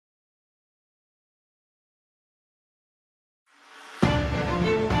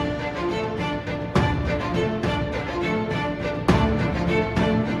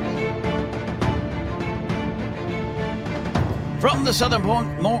From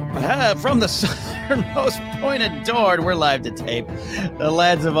the from the southernmost point of Dorne, we're live to tape. The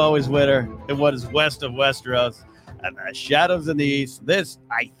lads of always winter in what is west of Westeros, and the shadows in the east. This,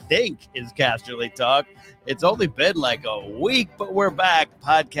 I think, is Casterly Talk. It's only been like a week, but we're back,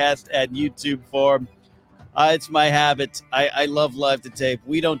 podcast and YouTube form. It's my habit. I love live to tape.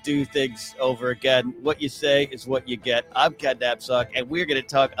 We don't do things over again. What you say is what you get. I'm Ken Napzok, and we're going to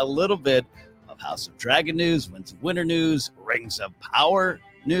talk a little bit of House of Dragon news, Winds of Winter news, Rings of Power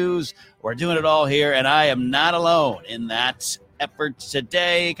news. We're doing it all here, and I am not alone in that effort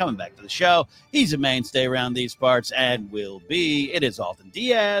today. Coming back to the show, he's a mainstay around these parts and will be. It is Alton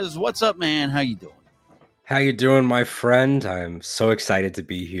Diaz. What's up, man? How you doing? How you doing, my friend? I'm so excited to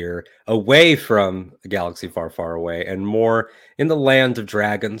be here, away from a galaxy far, far away, and more in the land of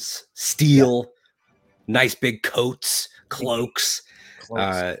dragons, steel, nice big coats, cloaks.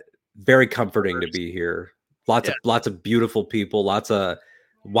 Very comforting to be here. Lots of beautiful people. Lots of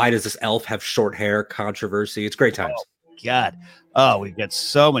why does this elf have short hair controversy. It's great times. God. Oh, we've got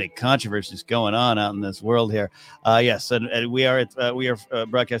so many controversies going on out in this world here. Yes, and we are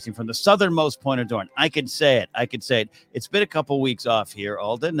broadcasting from the southernmost point of Dorne. I could say it. It's been a couple weeks off here,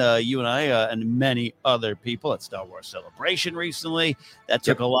 Alden. You and I and many other people at Star Wars Celebration recently. That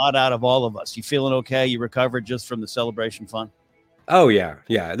took a lot out of all of us. You feeling okay? You recovered just from the Celebration fun? Oh, yeah.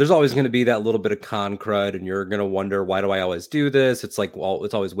 There's always going to be that little bit of con crud, and you're going to wonder, why do I always do this? It's like, well,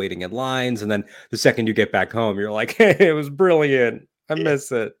 it's always waiting in lines. And then the second you get back home, you're like, hey, it was brilliant. I miss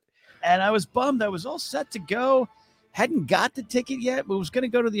it. And I was bummed. I was all set to go. Hadn't got the ticket yet, but was going to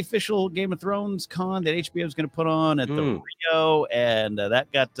go to the official Game of Thrones con that HBO was going to put on at the Rio. And that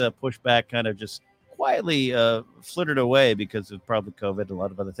got pushed back, kind of just quietly flittered away because of probably COVID and a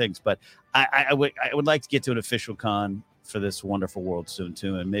lot of other things. But I would like to get to an official con for this wonderful world soon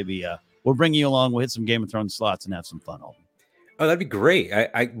too, and maybe we'll bring you along. We'll hit some Game of Thrones slots and have some fun. Oh, that'd be great.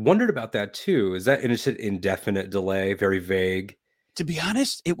 I wondered about that too. Is that an indefinite delay? Very vague. To be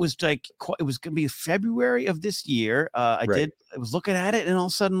honest, it was like it was going to be February of this year. I was looking at it, and all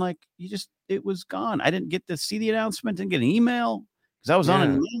of a sudden, it was gone. I didn't get to see the announcement, didn't get an email because I was on a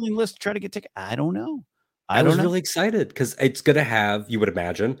mailing list to try to get tickets. I don't know. I was really excited because it's going to have, you would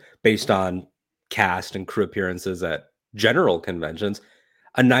imagine, based on cast and crew appearances at general conventions,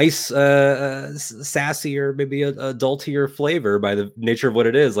 a nice sassy or maybe a adultier flavor by the nature of what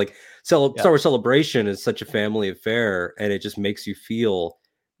it is. Like Star Wars Celebration is such a family affair, and it just makes you feel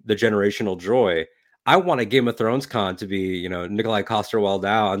the generational joy. I want a Game of Thrones con to be, Nikolai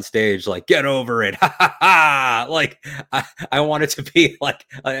Coster-Waldau on stage, like, get over it, ha ha ha. Like I want it to be like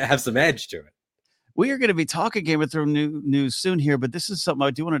have some edge to it. We are going to be talking Game of Thrones news soon here, but this is something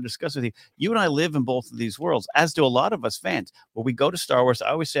I do want to discuss with you. You and I live in both of these worlds, as do a lot of us fans. When we go to Star Wars,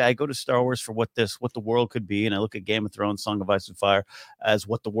 I always say I go to Star Wars for what the world could be, and I look at Game of Thrones, Song of Ice and Fire as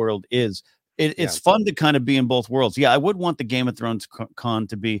what the world is. It's fun to kind of be in both worlds. Yeah, I would want the Game of Thrones con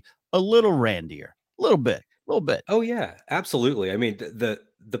to be a little randier, a little bit. Oh yeah, absolutely. I mean,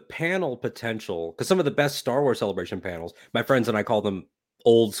 the panel potential, because some of the best Star Wars Celebration panels, my friends and I call them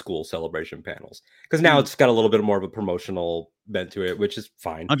old school Celebration panels, because now it's got a little bit more of a promotional bent to it, which is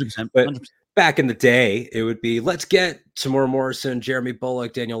fine. 100%. But back in the day, it would be, let's get Tamora Morrison, Jeremy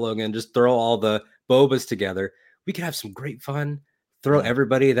Bulloch, Daniel Logan, just throw all the Bobas together. We could have some great fun. Throw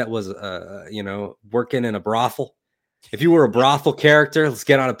everybody that was, working in a brothel. If you were a brothel character, let's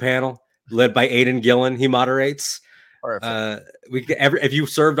get on a panel led by Aidan Gillen. He moderates. Perfect. If you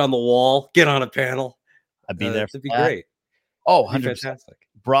served on the wall, get on a panel. I'd be there. That'd be great. Oh, 100%. Fantastic.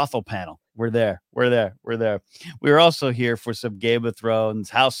 Brothel panel. We're there. We're also here for some Game of Thrones,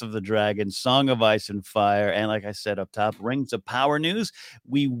 House of the Dragon, Song of Ice and Fire, and like I said up top, Rings of Power news.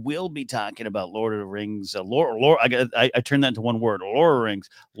 We will be talking about Lord of the Rings. I turned that into one word.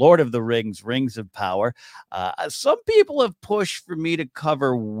 Lord of the Rings, Rings of Power. Some people have pushed for me to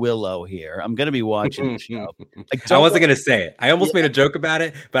cover Willow here. I'm going to be watching the show. I wasn't going to say it. I almost made a joke about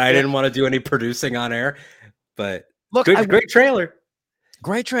it, but I didn't want to do any producing on air. But look, great trailer.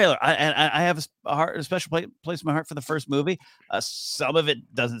 Great trailer. I have a special place in my heart for the first movie. Some of it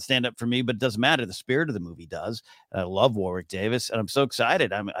doesn't stand up for me, but it doesn't matter. The spirit of the movie does. I love Warwick Davis, and I'm so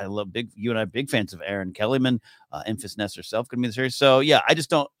excited. I love you and I are big fans of Aaron Kellyman. Enfys Nest herself could be in the series. So yeah, I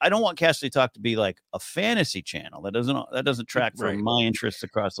don't want Casterly Talk to be like a fantasy channel. That doesn't track from my interests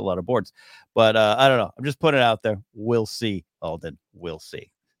across a lot of boards. But I don't know. I'm just putting it out there. We'll see, Alden. We'll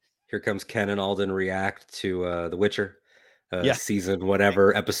see. Here comes Ken and Alden react to The Witcher. Season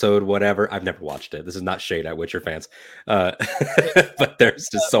whatever, episode whatever. I've never watched it. This is not shade at Witcher fans, but there's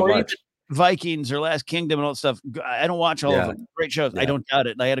just so much. Vikings or Last Kingdom and all that stuff. I don't watch all of them. Great shows. I don't doubt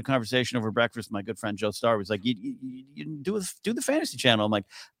it. And I had a conversation over breakfast with my good friend Joe Starr. He was like, you do the Fantasy Channel. I'm like,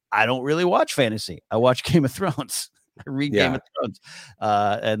 I don't really watch fantasy. I watch Game of Thrones. I read Game of Thrones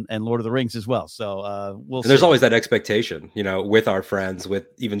and Lord of the Rings as well. So there's always that expectation, with our friends, with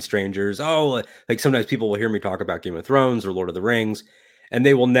even strangers. Oh, like sometimes people will hear me talk about Game of Thrones or Lord of the Rings, and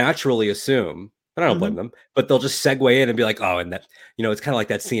they will naturally assume, and I don't blame them, but they'll just segue in and be like, oh, and that, it's kind of like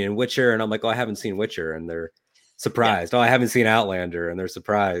that scene in Witcher. And I'm like, oh, I haven't seen Witcher. And they're surprised. Oh, I haven't seen Outlander. And they're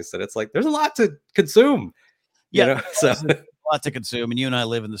surprised. And it's like, there's a lot to consume. So a lot to consume, and you and I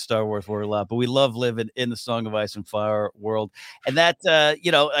live in the Star Wars world a lot, but we love living in the Song of Ice and Fire world, and that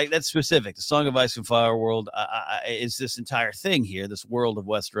that's specific. The Song of Ice and Fire world is this entire thing here, this world of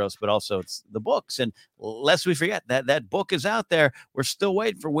Westeros, but also it's the books. And lest we forget that book is out there. We're still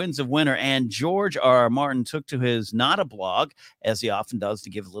waiting for Winds of Winter, and George R. R. Martin took to his not a blog, as he often does,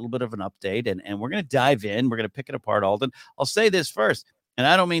 to give a little bit of an update, and we're going to dive in. We're going to pick it apart, Alden. I'll say this first. And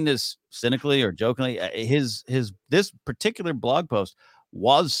I don't mean this cynically or jokingly. This particular blog post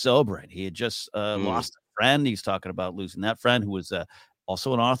was sobering. He had just lost a friend. He's talking about losing that friend who was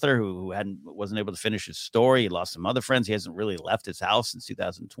also an author who wasn't able to finish his story. He lost some other friends. He hasn't really left his house since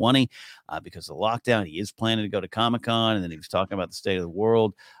 2020 because of the lockdown. He is planning to go to Comic-Con, and then he was talking about the state of the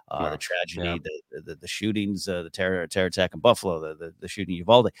world, the tragedy, the shootings, the terror attack in Buffalo, the shooting in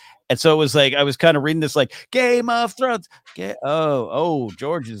Uvalde. And so it was like I was kind of reading this like Game of Thrones.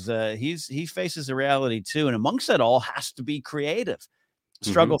 George is he faces a reality too, and amongst that all has to be creative.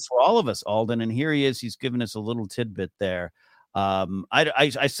 Struggle for all of us, Alden. And here he is. He's given us a little tidbit there.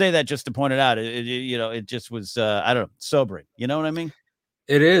 I say that just to point it out. It just was I don't know, sobering. You know what I mean?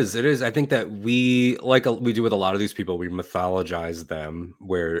 It is. I think that we do with a lot of these people, we mythologize them,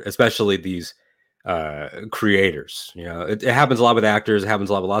 where especially these creators. It happens a lot with actors. It happens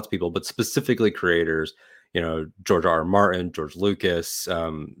a lot with lots of people, but specifically creators. George R. R. Martin, George Lucas.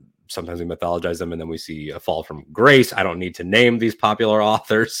 Sometimes we mythologize them, and then we see a fall from grace. I don't need to name these popular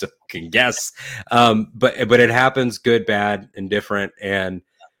authors, so you can guess. But it happens, good, bad, indifferent. And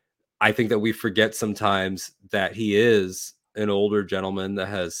I think that we forget sometimes that he is an older gentleman that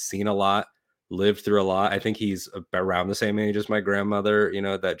has seen a lot, lived through a lot. I think he's around the same age as my grandmother,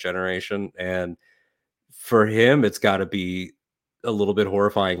 that generation. And for him, it's got to be a little bit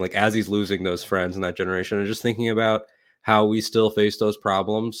horrifying, like as he's losing those friends in that generation, and just thinking about how we still face those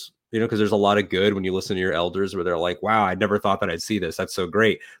problems. Because there's a lot of good when you listen to your elders where they're like, wow, I never thought that I'd see this. That's so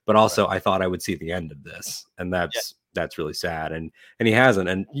great. But also I thought I would see the end of this. And that's really sad. And he hasn't.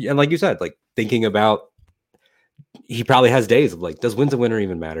 And like you said, like thinking about, he probably has days of like, does Winds of Winter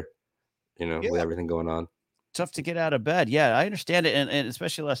even matter? With everything going on. Tough to get out of bed. Yeah, I understand it. And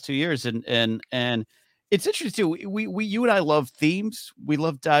especially the last 2 years. And it's interesting too. You and I love themes. We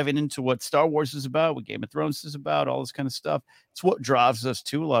love diving into what Star Wars is about, what Game of Thrones is about, all this kind of stuff. It's what drives us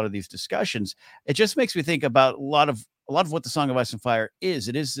to a lot of these discussions. It just makes me think about a lot of what the Song of Ice and Fire is.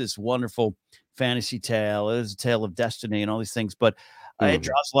 It is this wonderful fantasy tale. It is a tale of destiny and all these things, but it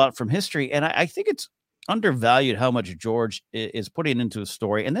draws a lot from history. And I think it's undervalued how much George is putting into a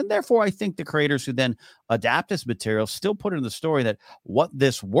story. And then therefore, I think the creators who then adapt this material still put in the story that what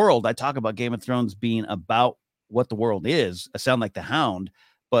this world, I talk about Game of Thrones being about what the world is. I sound like the Hound,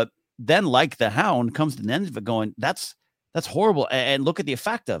 but then like the Hound comes to the end of it going, that's horrible. And look at the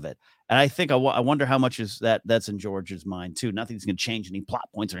effect of it. And I think I wonder how much is that's in George's mind too. Nothing's going to change any plot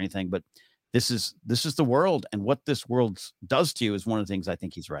points or anything, but this is the world, and what this world does to you is one of the things I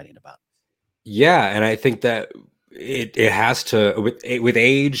think he's writing about. Yeah, and I think that it has to, with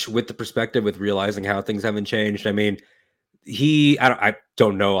age, with the perspective, with realizing how things haven't changed. I mean, I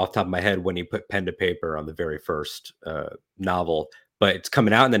don't know off the top of my head when he put pen to paper on the very first novel, but it's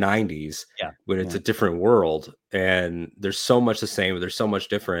coming out in the 90s when it's a different world, and there's so much the same, there's so much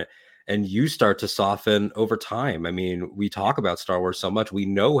different, and you start to soften over time. I mean, we talk about Star Wars so much. We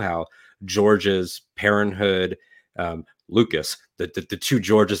know how George's parenthood, Lucas, the two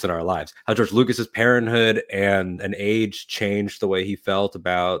Georges in our lives, how George Lucas's parenthood and an age changed the way he felt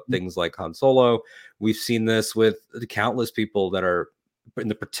about things like Han Solo. We've seen this with countless people that are in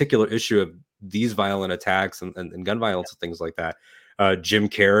the particular issue of these violent attacks and gun violence and things like that. Jim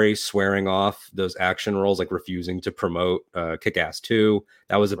Carrey swearing off those action roles, like refusing to promote Kick-Ass 2.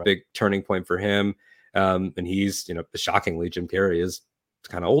 That was a big turning point for him. And he's, shockingly, Jim Carrey is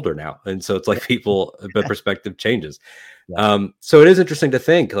kind of older now. And so it's like the perspective changes. So it is interesting to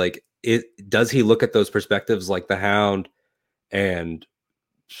think, like, does he look at those perspectives like the Hound and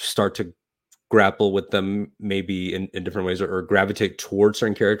start to grapple with them maybe in different ways, or gravitate towards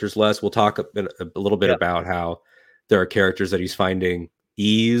certain characters less? We'll talk a little bit about how there are characters that he's finding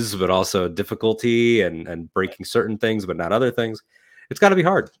ease, but also difficulty and breaking certain things, but not other things. It's got to be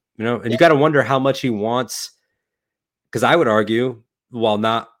hard, and you got to wonder how much he wants. Because I would argue, while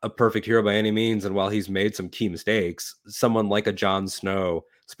not a perfect hero by any means, and while he's made some key mistakes, someone like a Jon Snow,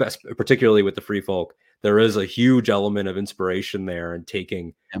 particularly with the Free Folk, there is a huge element of inspiration there and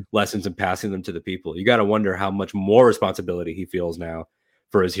taking lessons and passing them to the people. You got to wonder how much more responsibility he feels now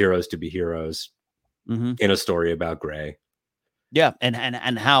for his heroes to be heroes in a story about Grey. Yeah,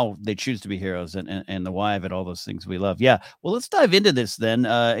 and how they choose to be heroes and the why of it, all those things we love. Yeah, well, let's dive into this then.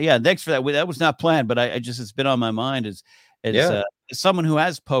 Thanks for that. That was not planned, but I just, it's been on my mind as someone who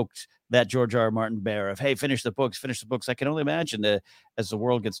has poked that George R. R. Martin bear of, hey, finish the books. I can only imagine that as the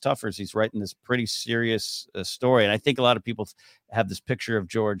world gets tougher, as he's writing this pretty serious story. And I think a lot of people have this picture of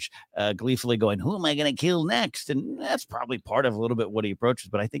George gleefully going, who am I going to kill next? And that's probably part of a little bit what he approaches,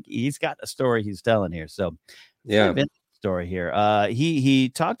 but I think he's got a story he's telling here. So yeah. Story here. He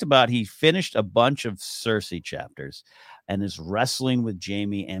talked about he finished a bunch of Cersei chapters and is wrestling with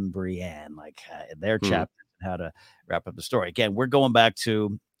Jaime and Brienne, like their chapters and how to wrap up the story. Again, we're going back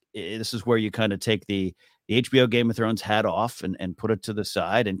to this is where you kind of take the HBO Game of Thrones hat off and put it to the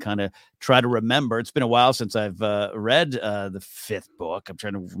side and kind of try to remember. It's been a while since I've read the 5th book. I'm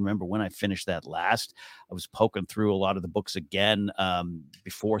trying to remember when I finished that last. I was poking through a lot of the books again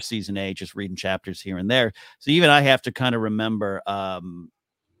before season 8, just reading chapters here and there. So even I have to kind of remember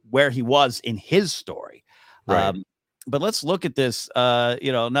where he was in his story. Right. But let's look at this. Not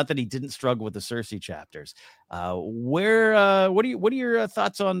that he didn't struggle with the Cersei chapters. What are your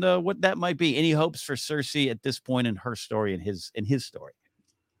thoughts on what that might be? Any hopes for Cersei at this point in her story and his story?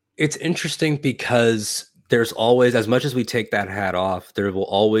 It's interesting because there's always, as much as we take that hat off, there will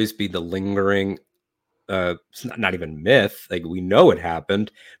always be the lingering, not even myth. Like, we know it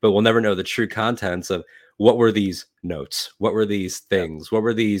happened, but we'll never know the true contents of what were these notes, what were these things, what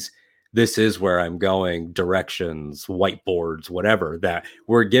were these. This is where I'm going, directions, whiteboards, whatever that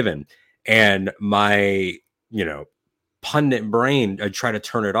were given. And my, pundit brain, I try to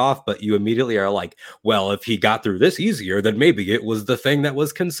turn it off, but you immediately are like, well, if he got through this easier, then maybe it was the thing that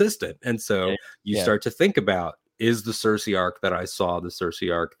was consistent. And so you start to think about, is the Cersei arc that I saw the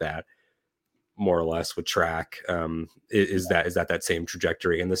Cersei arc that more or less would track? Is that same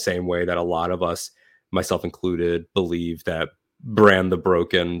trajectory, in the same way that a lot of us, myself included, believe that Bran the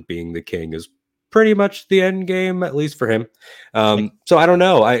Broken being the king is pretty much the end game, at least for him. So I don't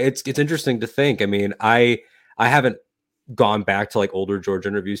know. It's interesting to think. I mean, I haven't gone back to like older George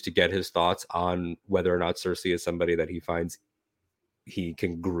interviews to get his thoughts on whether or not Cersei is somebody that he finds he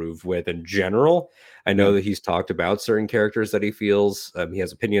can groove with in general. I know that he's talked about certain characters that he feels he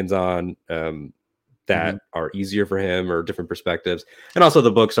has opinions on that are easier for him, or different perspectives. And also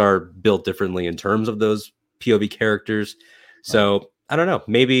the books are built differently in terms of those POV characters. So I don't know.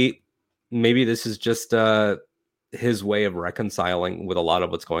 Maybe this is just his way of reconciling with a lot of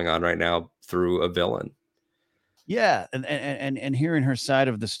what's going on right now through a villain. Yeah, and hearing her side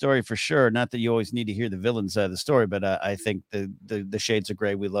of the story for sure. Not that you always need to hear the villain side of the story, but I think the shades of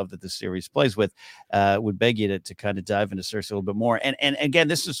gray we love that the series plays with would beg you to kind of dive into Cersei a little bit more. And again,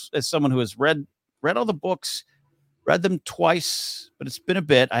 this is as someone who has read all the books. Read them twice, but it's been a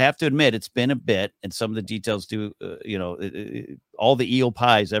bit. I have to admit, it's been a bit, and some of the details do. All the eel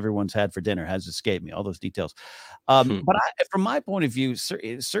pies everyone's had for dinner has escaped me. All those details, but from my point of view,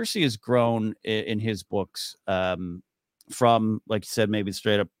 Cersei has grown in his books from, like you said, maybe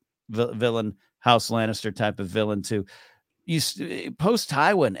straight up villain, House Lannister type of villain to post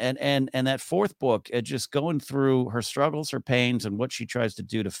Tywin and that 4th book, just going through her struggles, her pains, and what she tries to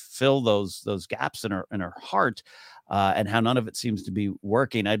do to fill those gaps in her heart, and how none of it seems to be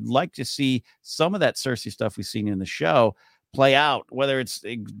working. I'd like to see some of that Cersei stuff we've seen in the show play out, whether it's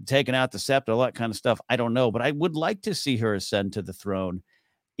taking out the scepter, all that kind of stuff. I don't know, but I would like to see her ascend to the throne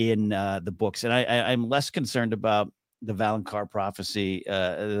in the books, and I'm less concerned about the Valonqar prophecy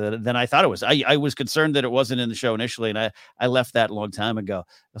than I thought it was. I was concerned that it wasn't in the show initially, and I left that a long time ago.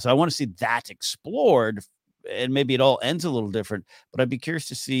 So I want to see that explored, and maybe it all ends a little different. But I'd be curious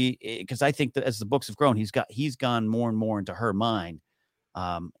to see, because I think that as the books have grown, he's gone more and more into her mind.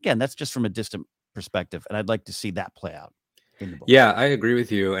 Again, that's just from a distant perspective, and I'd like to see that play out in the book. Yeah, I agree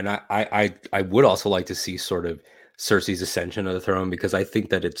with you, and I would also like to see sort of Cersei's ascension of the throne, because I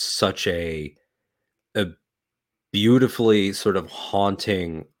think that it's such a beautifully sort of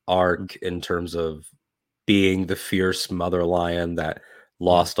haunting arc in terms of being the fierce mother lion that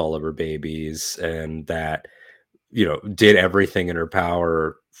lost all of her babies, and that, did everything in her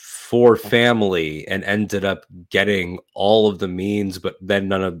power for family and ended up getting all of the means, but then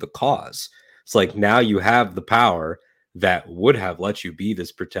none of the cause. It's like, now you have the power, that would have let you be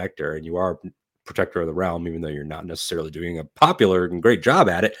this protector, and you are protector of the realm, even though you're not necessarily doing a popular and great job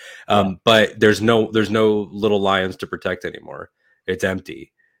at it. But there's no little lions to protect anymore. It's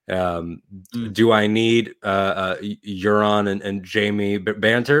empty. Do I need Euron and Jaime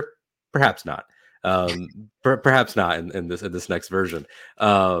banter? Perhaps not. Perhaps not in this next version.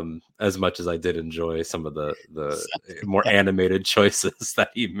 As much as I did enjoy some of the more animated choices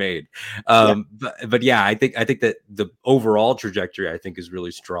that he made. But yeah, I think that the overall trajectory, I think, is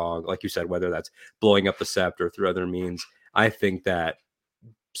really strong. Like you said, whether that's blowing up the Sept or through other means, I think that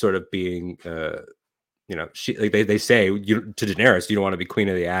sort of being she, like they say to Daenerys, you don't want to be Queen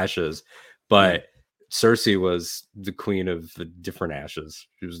of the Ashes, but Cersei was the queen of the different ashes.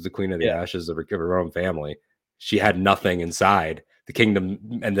 She was the queen of the ashes of her own family. She had nothing inside. The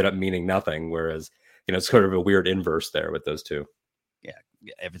kingdom ended up meaning nothing. Whereas, it's sort of a weird inverse there with those two. Yeah,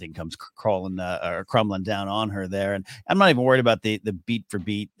 everything comes crawling or crumbling down on her there, and I'm not even worried about the beat for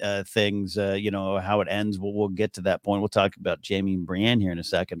beat things. How it ends. We'll get to that point. We'll talk about Jaime and Brienne here in a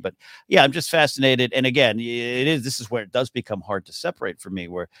second, but yeah, I'm just fascinated. And again, this is where it does become hard to separate for me.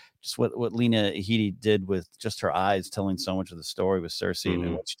 Where just what Lena Headey did with just her eyes telling so much of the story with Cersei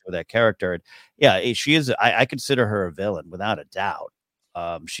and what she did with that character. And yeah, she is. I consider her a villain without a doubt.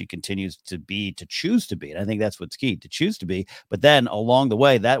 She continues to choose to be. And I think that's what's key, to choose to be. But then along the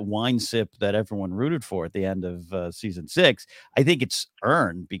way, that wine sip that everyone rooted for at the end of season 6, I think it's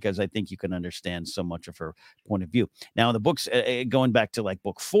earned because I think you can understand so much of her point of view. Now, in the books, going back to like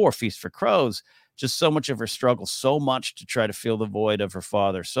book 4, Feast for Crows, just so much of her struggle, so much to try to fill the void of her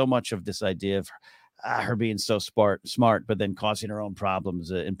father, so much of this idea of her being so smart, but then causing her own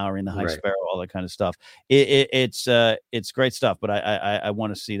problems, empowering the High Sparrow, all that kind of stuff. It's great stuff, but I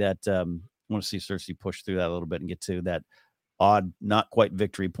want to see that. I want to see Cersei push through that a little bit and get to that odd, not quite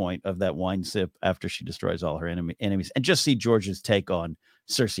victory point of that wine sip after she destroys all her enemies, and just see George's take on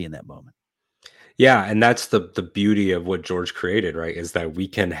Cersei in that moment. Yeah, and that's the beauty of what George created, right? Is that we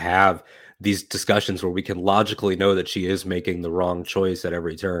can have these discussions where we can logically know that she is making the wrong choice at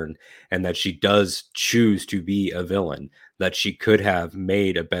every turn, and that she does choose to be a villain, that she could have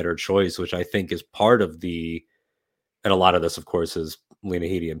made a better choice, which I think is part of and a lot of this, of course, is Lena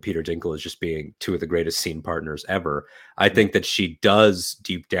Headey and Peter Dinklage just being two of the greatest scene partners ever. I think that she does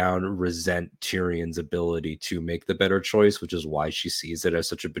deep down resent Tyrion's ability to make the better choice, which is why she sees it as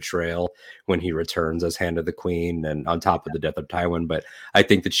such a betrayal when he returns as Hand of the Queen and on top of the death of Tywin. But I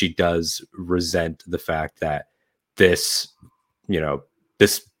think that she does resent the fact that this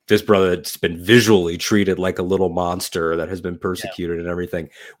brother that's been visually treated like a little monster that has been persecuted and everything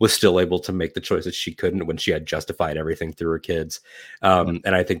was still able to make the choice that she couldn't when she had justified everything through her kids. And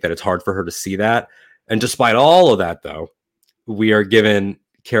I think that it's hard for her to see that. And despite all of that, though, we are given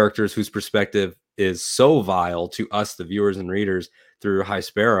characters whose perspective is so vile to us, the viewers and readers, through High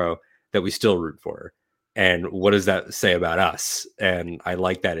Sparrow, that we still root for her. And what does that say about us? And I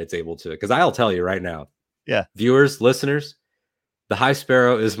like that it's able to, because I'll tell you right now, viewers, listeners, the High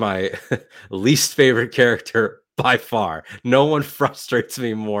Sparrow is my least favorite character by far. No one frustrates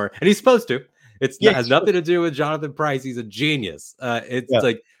me more, and he's supposed to. It has nothing to do with Jonathan Pryce. He's a genius.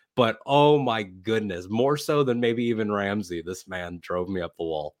 But oh my goodness, more so than maybe even Ramsay. This man drove me up the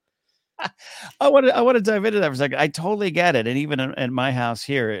wall. I want to dive into that for a second. I totally get it, and even in my house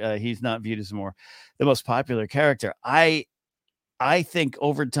here, he's not viewed as the most popular character. I think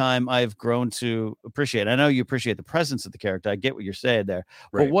over time I've grown to appreciate. I know you appreciate the presence of the character. I get what you're saying there.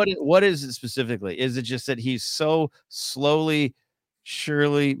 Right. But what is it specifically? Is it just that he's so slowly,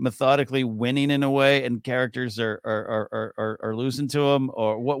 surely, methodically winning in a way, and characters are losing to him,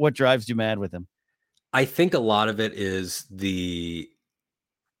 or what drives you mad with him? I think a lot of it is to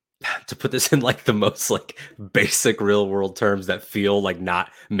put this in like the most like basic real world terms that feel like not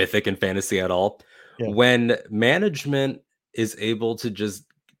mythic and fantasy at all. Yeah. When management is able to just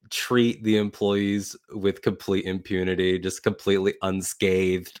treat the employees with complete impunity, just completely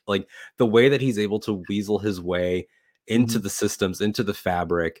unscathed, like the way that he's able to weasel his way into the systems, into the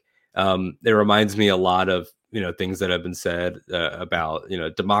fabric. It reminds me a lot of, things that have been said about,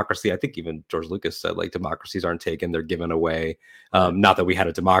 democracy. I think even George Lucas said like democracies aren't taken, they're given away. Not that we had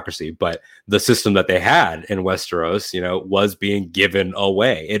a democracy, but the system that they had in Westeros, was being given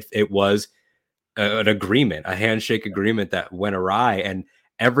away. It was an agreement, a handshake agreement that went awry. And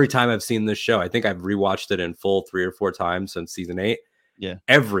every time I've seen this show, I think I've rewatched it in full 3 or 4 times since season 8. Yeah.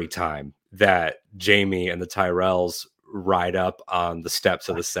 Every time that Jaime and the Tyrells ride up on the steps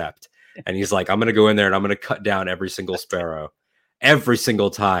of the Sept, and he's like, I'm going to go in there and I'm going to cut down every single sparrow. Every single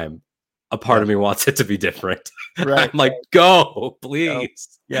time, a part of me wants it to be different. Right. I'm like, go,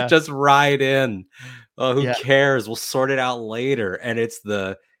 please. Just ride in. Oh, who Yeah. cares? We'll sort it out later. And it's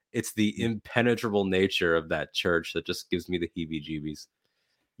the impenetrable nature of that church that just gives me the heebie-jeebies.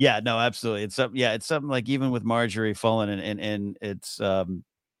 Yeah, no, absolutely. It's something like even with Marjorie Fulton and it's and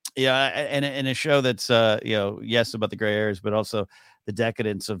a show that's yes, about the gray areas, but also the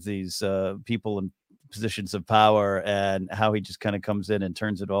decadence of these people in positions of power and how he just kind of comes in and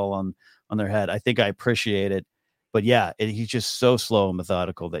turns it all on their head. I think I appreciate it. But yeah, he's just so slow and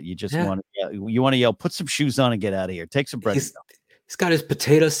methodical that you just want to yell, put some shoes on and get out of here. Take some bread. He's got his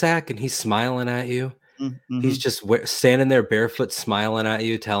potato sack and he's smiling at you. Mm-hmm. He's just standing there barefoot, smiling at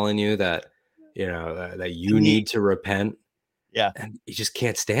you, telling you that, that you need to repent. Yeah. And you just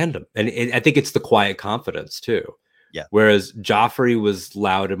can't stand him. And I think it's the quiet confidence too. Yeah. Whereas Joffrey was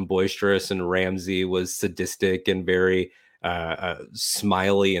loud and boisterous and Ramsay was sadistic and very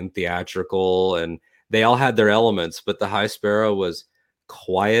smiley and theatrical. And they all had their elements, but the High Sparrow was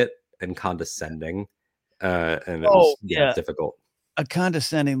quiet and condescending. And it was difficult. A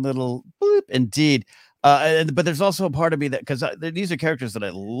condescending little bloop, indeed. But there's also a part of me that, because these are characters that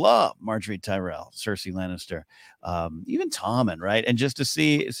I love: Marjorie Tyrell, Cersei Lannister, even Tommen, right? And just to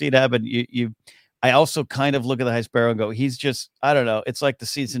see it happen, I also kind of look at the High Sparrow and go, he's just, I don't know. It's like the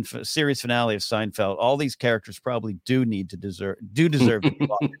series finale of Seinfeld. All these characters probably do deserve to be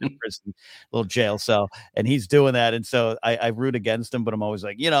locked in a prison, little jail cell, and he's doing that. And so I root against him, but I'm always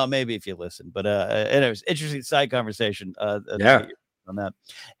like, maybe if you listen. But anyways, interesting side conversation. On that,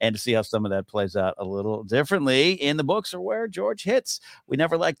 and to see how some of that plays out a little differently in the books, or where George hits. We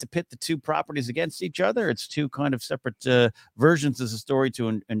never like to pit the two properties against each other. It's two kind of separate versions of the story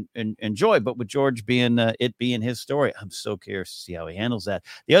to enjoy. But with George being his story, I'm so curious to see how he handles that.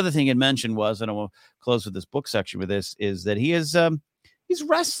 The other thing he mentioned was, and I will close with this book section with this, is that he is he's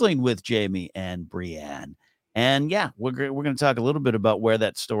wrestling with Jaime and Brienne. And yeah, we're going to talk a little bit about where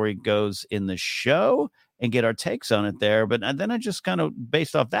that story goes in the show and get our takes on it there. But then I just kind of,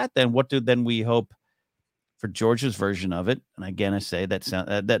 based off that, then what do then we hope for George's version of it? And again, I say that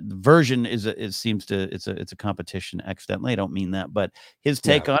that version it's a competition accidentally. I don't mean that, but his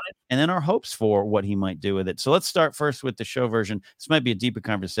take on it, and then our hopes for what he might do with it. So let's start first with the show version. This might be a deeper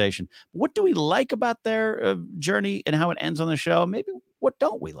conversation. What do we like about their journey and how it ends on the show? Maybe what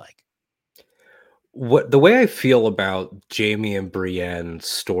don't we like? The way I feel about Jaime and Brienne's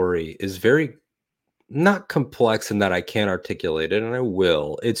story is very not complex in that I can't articulate it, and I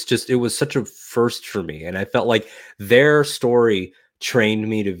will. It's just, it was such a first for me, and I felt like their story trained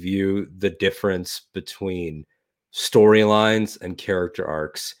me to view the difference between storylines and character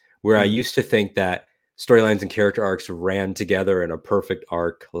arcs, where I used to think that storylines and character arcs ran together in a perfect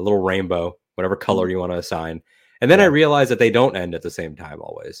arc, a little rainbow, whatever color you want to assign. And then I realized that they don't end at the same time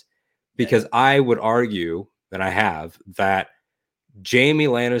always, because I would argue, and I have, that Jaime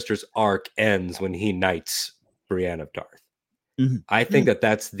Lannister's arc ends when he knights Brienne of Tarth. I think that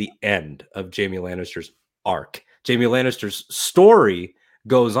that's the end of Jaime Lannister's arc. Jaime Lannister's story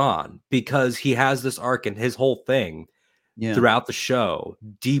goes on because he has this arc, and his whole thing throughout the show,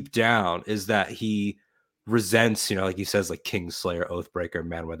 deep down, is that he resents, like he says, like Kingslayer, Oathbreaker,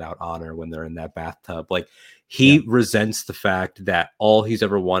 man without honor, when they're in that bathtub. Like he resents the fact that all he's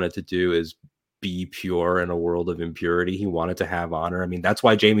ever wanted to do is be pure in a world of impurity. He wanted to have honor. I mean, that's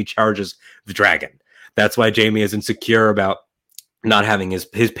why Jaime charges the dragon. That's why Jaime is insecure about not having his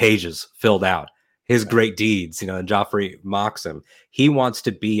pages filled out, his great deeds, and Joffrey mocks him. He wants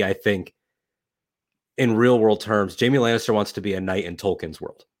to be, I think, in real world terms, Jaime Lannister wants to be a knight in Tolkien's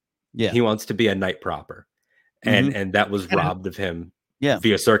world. Yeah. He wants to be a knight proper. And that was robbed of him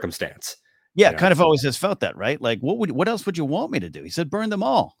via circumstance. Yeah, kind of always has felt that, right? Like, what else would you want me to do? He said, burn them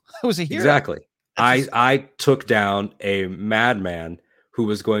all. I was a hero. Exactly. I took down a madman who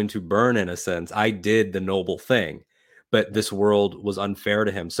was going to burn, in a sense. I did the noble thing, but this world was unfair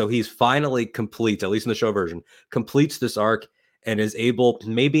to him. So he's finally complete, at least in the show version, completes this arc and is able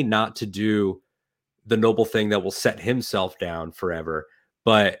maybe not to do the noble thing that will set himself down forever,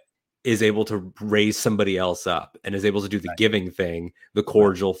 but is able to raise somebody else up and is able to do the giving thing, the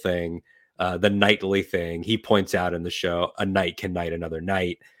cordial thing, the knightly thing. He points out in the show, a knight can knight another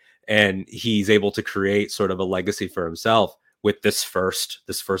knight. And he's able to create sort of a legacy for himself with this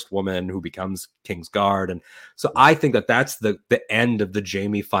first woman who becomes Kingsguard. And so I think that that's the end of the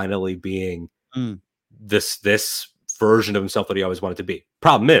Jaime finally being this version of himself that he always wanted to be.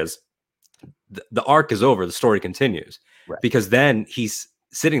 Problem is, the arc is over. The story continues because then he's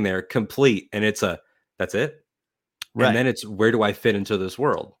sitting there complete, and that's it. And then it's, where do I fit into this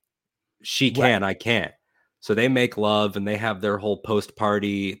world? She can, I can't. So they make love and they have their whole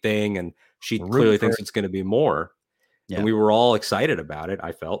post-party thing, and she clearly thinks it's going to be more. Yeah. And we were all excited about it,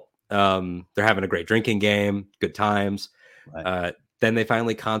 I felt. They're having a great drinking game, good times. Right. Then they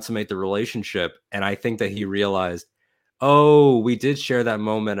finally consummate the relationship. And I think that he realized, oh, we did share that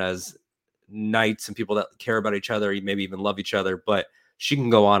moment as knights and people that care about each other, maybe even love each other, but she can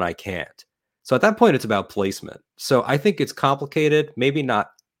go on, I can't. So at that point, it's about placement. So I think it's complicated, maybe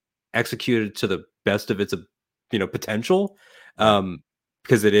not executed to the best of its potential,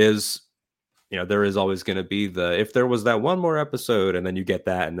 because it is, there is always going to be if there was that one more episode, and then you get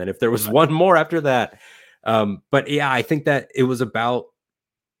that, and then if there was one more after that. But yeah, I think that it was about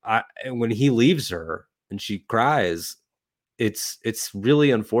when he leaves her and she cries, it's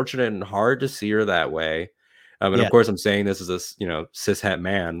really unfortunate and hard to see her that way. And of course, I'm saying this as a cishet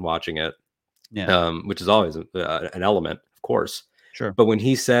man watching it, which is always an element, of course. Sure. But when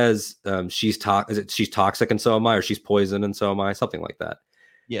he says she's toxic and so am I, or she's poison and so am I, something like that.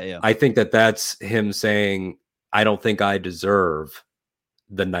 Yeah. I think that's him saying, I don't think I deserve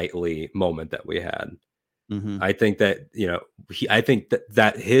the nightly moment that we had. Mm-hmm. I think that, I think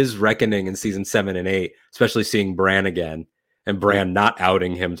that his reckoning in season 7 and 8, especially seeing Bran again and Bran not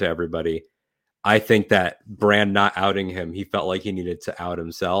outing him to everybody. I think that Bran not outing him, he felt like he needed to out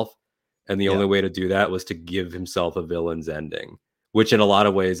himself. And the only way to do that was to give himself a villain's ending, which in a lot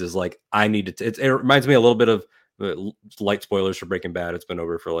of ways is like, I need to, it reminds me a little bit of light spoilers for Breaking Bad. It's been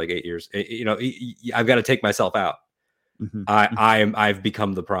over for like 8 years. I've got to take myself out. Mm-hmm. I've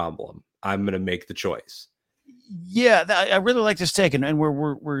become the problem. I'm going to make the choice. Yeah, I really like this take, and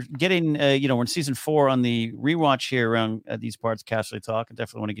we're getting we're in season 4 on the rewatch here around these parts of Casterly Talk. I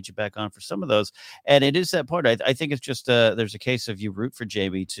definitely want to get you back on for some of those, and it is that part. I think it's just there's a case of you root for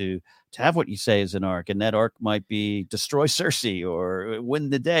Jaime to have what you say is an arc, and that arc might be destroy Cersei or win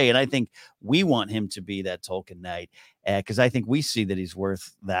the day, and I think we want him to be that Tolkien knight. Because I think we see that he's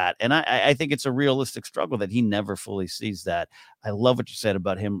worth that. And I think it's a realistic struggle that he never fully sees that. I love what you said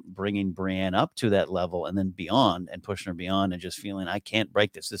about him bringing Brienne up to that level and then beyond and pushing her beyond and just feeling, I can't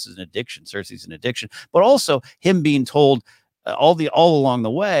break this. This is an addiction. Cersei's an addiction. But also him being told all along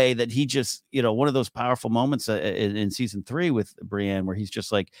the way that he just, one of those powerful moments in season 3 with Brienne, where he's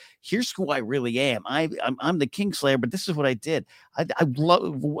just like, here's who I really am. I'm the Kingslayer, but this is what I did. I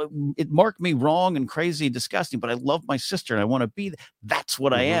love it. Marked me wrong and crazy and disgusting, but I love my sister and I want to be. That's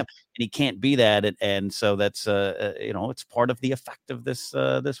what I am. And he can't be that. And so that's, it's part of the effect of this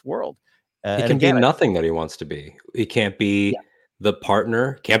world. He can be nothing that he wants to be. He can't be the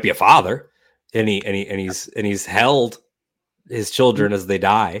partner, can't be a father. And he's held his children as they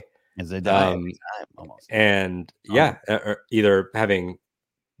die, almost. And either having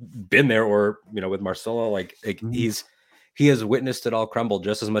been there or with Marcella, like he has witnessed it all crumble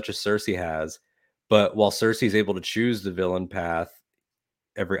just as much as Cersei has. But while Cersei's able to choose the villain path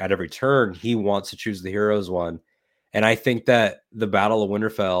at every turn, he wants to choose the hero's one. And I think that the Battle of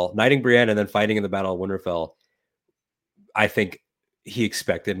Winterfell, knighting Brienne and then fighting in the Battle of Winterfell, I think he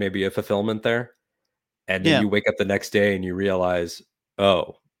expected maybe a fulfillment there. And then you wake up the next day and you realize,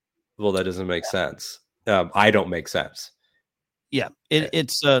 oh, well, that doesn't make sense. I don't make sense. Yeah,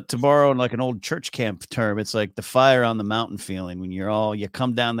 it's to borrow like an old church camp term. It's like the fire on the mountain feeling when you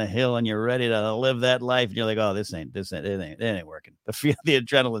come down the hill and you're ready to live that life. And you're like, oh, it ain't working. The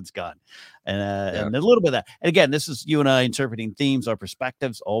adrenaline's gone, and a little bit of that. And again, this is you and I interpreting themes, our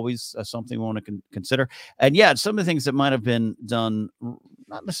perspectives, always something we want to consider. And some of the things that might have been done,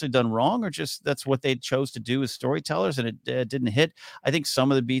 not necessarily done wrong, or just that's what they chose to do as storytellers, and it didn't hit. I think some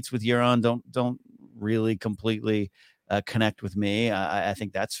of the beats with Euron don't really completely connect with me. I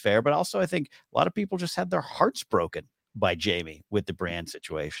think that's fair, but also I think a lot of people just had their hearts broken by Jaime with the Bran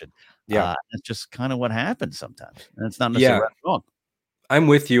situation. That's just kind of what happens sometimes, and it's not necessarily wrong. I'm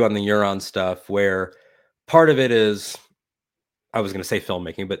with you on the Euron stuff, where part of it is, I was going to say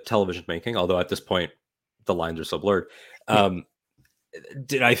filmmaking, but television making, although at this point the lines are so blurred.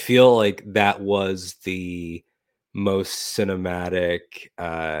 Did I feel like that was the most cinematic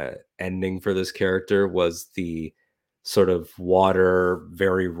ending for this character? Was the sort of water,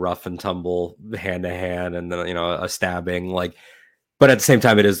 very rough and tumble, hand to hand, and then a stabbing, but at the same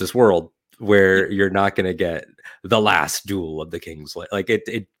time it is this world where you're not going to get the last duel of the kings,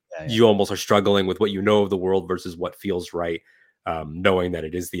 you almost are struggling with what of the world versus what feels right, knowing that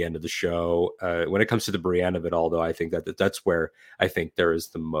it is the end of the show. When it comes to the Brienne of it all, though, I think that's where I think there is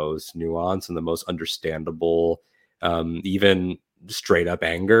the most nuance and the most understandable, even straight up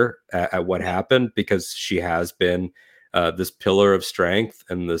anger at what happened, because she has been this pillar of strength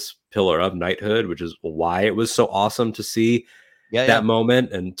and this pillar of knighthood, which is why it was so awesome to see that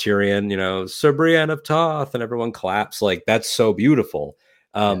moment. And Tyrion, Sir Brienne of Tarth, and everyone claps. Like, that's so beautiful.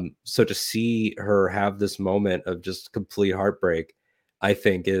 So to see her have this moment of just complete heartbreak, I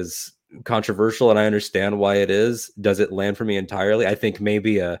think is controversial, and I understand why it is. Does it land for me entirely? I think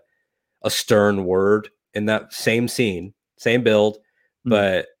maybe a stern word in that same scene, same build, Mm.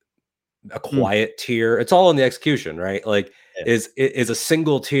 but a Mm. quiet tear. It's all in the execution, right? Like, Yeah. is a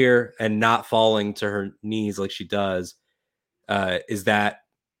single tear and not falling to her knees like she does. Is that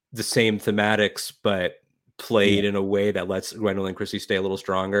the same thematics, but Yeah. played in a way that lets Gwendolyn Christie stay a little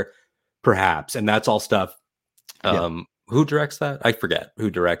stronger? Perhaps. And that's all stuff. Yeah. Who directs that? I forget who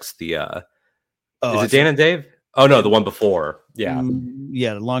directs the Oh, is I it Dan forget. and Dave? Oh no, Yeah. the one before. Yeah.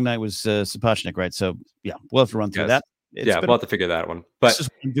 Yeah. The Long Night was Sapochnik, right? So yeah, we'll have to run through Yes. that. It's Yeah, been we'll have to figure that one. this But is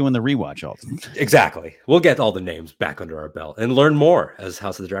what I'm doing the rewatch all. exactly. We'll get all the names back under our belt and learn more as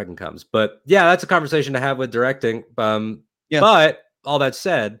House of the Dragon comes. But yeah, that's a conversation to have with directing. Yeah. But all that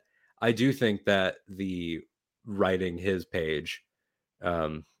said, I do think that the writing his page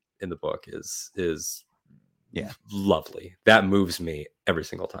in the book is Yeah. lovely. That moves me every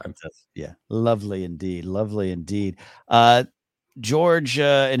single time. Yeah. Lovely indeed. Lovely indeed. George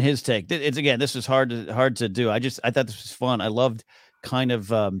and his take. It's again, this was hard to do. I thought this was fun. I loved kind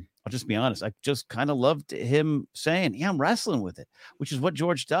of I'll just be honest. I just kind of loved him saying, "Yeah, I'm wrestling with it," which is what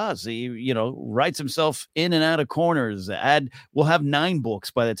George does. He, writes himself in and out of corners. We'll have 9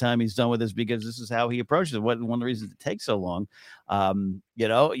 books by the time he's done with this because this is how he approaches it. One of the reasons it takes so long.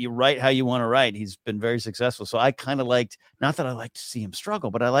 You write how you want to write. He's been very successful. So I kind of liked, not that I like to see him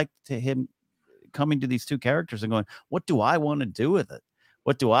struggle, but I liked him coming to these 2 characters and going, what do I want to do with it?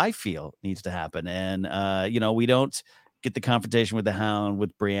 What do I feel needs to happen? And, we don't get the confrontation with the Hound,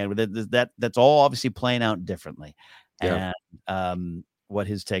 with Brienne, with it. That's all obviously playing out differently. Yeah. And what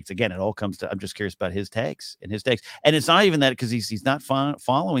his takes, again, it all comes to, I'm just curious about his takes. And it's not even that because he's not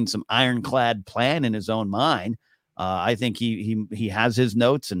following some ironclad plan in his own mind. I think he has his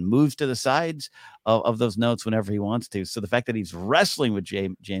notes and moves to the sides of those notes whenever he wants to. So the fact that he's wrestling with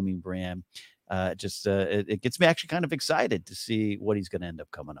Jaime and Brienne, it gets me actually kind of excited to see what he's going to end up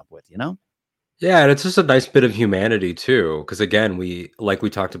coming up with, Yeah, and it's just a nice bit of humanity too, because again, we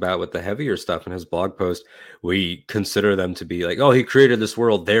talked about with the heavier stuff in his blog post, we consider them to be like, oh, he created this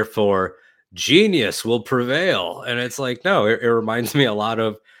world, therefore genius will prevail, and it's like, no, it reminds me a lot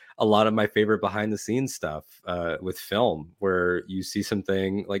of my favorite behind the scenes stuff with film, where you see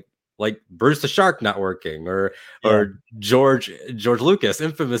something like Bruce the Shark not working, or George Lucas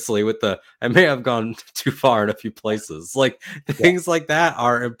infamously with the I may have gone too far in a few places, like things like that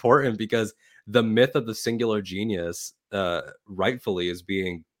are important because the myth of the singular genius rightfully is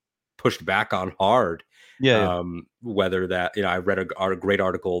being pushed back on hard. Whether that, I read a great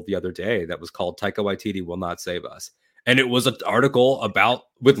article the other day that was called Taika Waititi Will Not Save Us. And it was an article about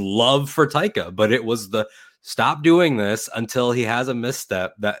with love for Taika, but it was the stop doing this until he has a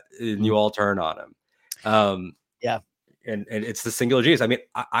misstep that you all turn on him. And it's the singular genius. I mean,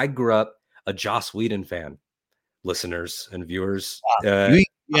 I grew up a Joss Whedon fan, listeners and viewers. You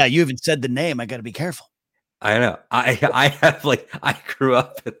even said the name. I got to be careful. I know. I have I grew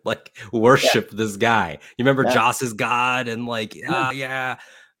up and worship this guy. You remember Joss is God and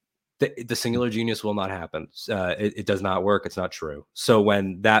the singular genius will not happen. It does not work. It's not true. So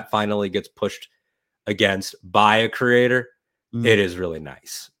when that finally gets pushed against by a creator, it is really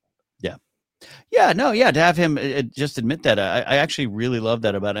nice. To have him just admit that, I actually really love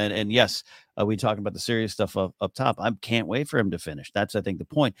that about it. And yes, we talking about the serious stuff up top. I can't wait for him to finish. That's, I think, the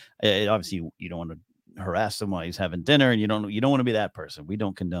point. Obviously, you don't want to harass him while he's having dinner, and you don't want to be that person. We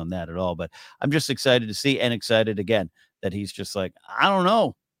don't condone that at all. But I'm just excited to see, and excited again that he's just like, I don't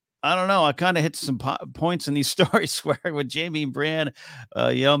know. I kind of hit some points in these stories where with Jaime and Brienne,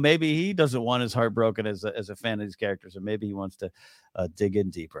 maybe he doesn't want his heart broken as a fan of these characters, or maybe he wants to dig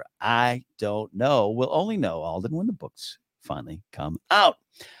in deeper. I don't know. We'll only know, Alden, when the books finally come out.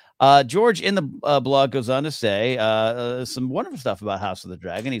 George in the blog goes on to say some wonderful stuff about House of the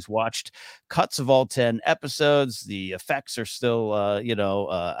Dragon. He's watched cuts of all 10 episodes. The effects are still,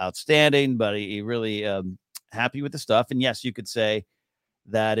 outstanding, but he really happy with the stuff. And yes, you could say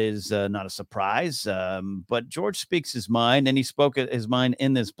that is not a surprise, but George speaks his mind, and he spoke his mind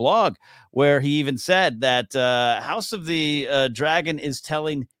in this blog where he even said that House of the Dragon is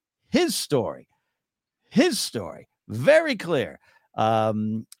telling his story. Very clear.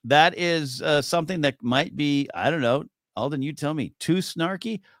 That is something that might be, I don't know, Alden, you tell me, too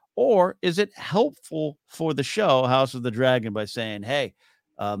snarky, or is it helpful for the show House of the Dragon by saying, hey,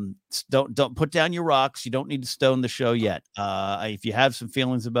 don't put down your rocks. You don't need to stone the show yet. If you have some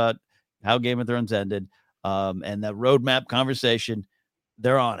feelings about how Game of Thrones ended, and that roadmap conversation,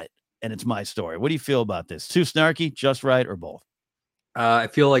 they're on it, and it's my story. What do you feel about this? Too snarky, just right, or both? I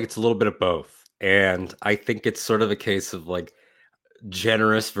feel like it's a little bit of both, and I think it's sort of a case of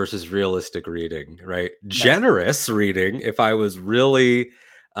generous versus realistic reading, right? Generous reading, if I was really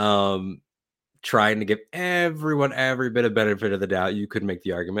trying to give everyone every bit of benefit of the doubt, you could make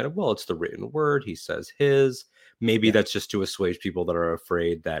the argument of, well, it's the written word. He says his. Maybe that's just to assuage people that are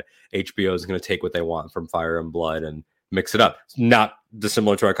afraid that HBO is going to take what they want from Fire and Blood and mix it up. Not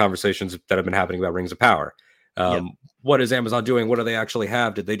dissimilar to our conversations that have been happening about Rings of Power. What is Amazon doing? What do they actually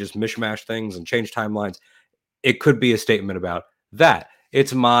have? Did they just mishmash things and change timelines? It could be a statement about that.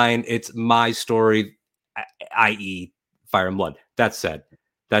 It's mine. It's my story, i.e. Fire and Blood. That said,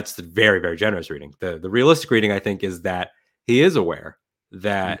 that's the very, very generous reading. The realistic reading, I think, is that he is aware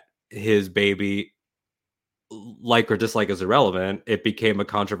that his baby, like or dislike, is irrelevant. It became a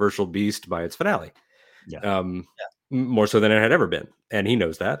controversial beast by its finale. More so than it had ever been. And he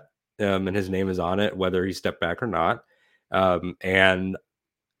knows that. And his name is on it, whether he stepped back or not. And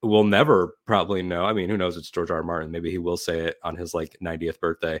we'll never probably know. I mean, who knows? It's George R. R. Martin. Maybe he will say it on his 90th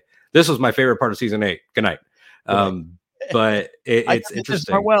birthday. This was my favorite part of season 8. Good night. But it's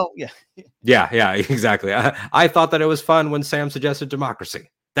interesting. Yeah, exactly. I thought that it was fun when Sam suggested democracy.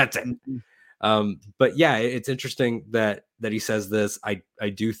 That's it. But yeah, it's interesting that he says this. I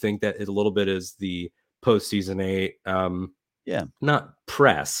do think that it a little bit is the post season 8. Not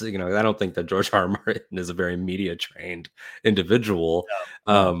press. I don't think that George R. R. Martin is a very media trained individual.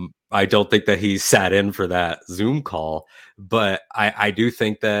 I don't think that he sat in for that Zoom call, but I do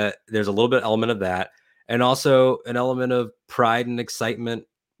think that there's a little bit element of that. And also an element of pride and excitement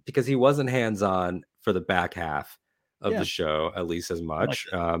because he wasn't hands-on for the back half of the show, at least as much.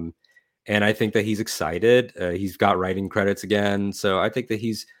 And I think that he's excited. He's got writing credits again. So I think that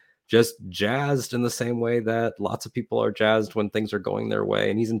he's just jazzed in the same way that lots of people are jazzed when things are going their way.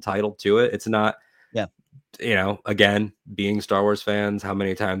 And he's entitled to it. It's not, again, being Star Wars fans, how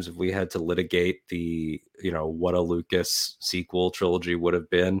many times have we had to litigate the, what a Lucas sequel trilogy would have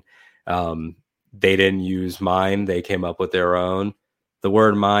been? They didn't use mine. They came up with their own. The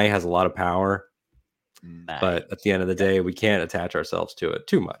word "my" has a lot of power, but at the end of the day, we can't attach ourselves to it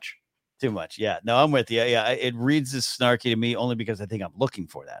too much. Too much. Yeah. No, I'm with you. Yeah. It reads as snarky to me only because I think I'm looking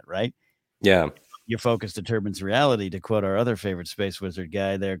for that. Right. Yeah. Your focus determines reality, to quote our other favorite space wizard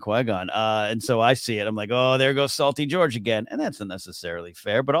guy there, Qui-Gon. And so I see it. I'm like, oh, there goes Salty George again. And that's not necessarily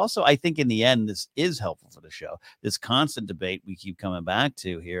fair. But also, I think in the end, this is helpful for the show. This constant debate we keep coming back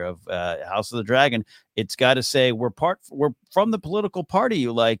to here of House of the Dragon. It's got to say we're from the political party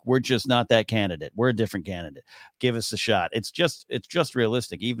you like. We're just not that candidate. We're a different candidate. Give us a shot. It's just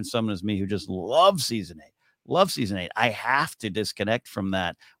realistic. Even someone as me who just loves season 8. Love season 8. I have to disconnect from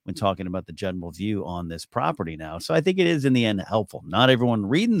that when talking about the general view on this property now. So I think it is in the end helpful. Not everyone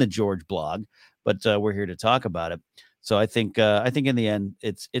reading the George blog, but we're here to talk about it. So I think in the end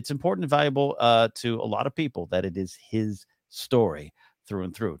it's important and valuable to a lot of people that it is his story through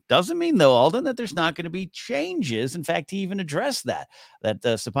and through. Doesn't mean though, Alden, that there's not going to be changes. In fact, he even addressed that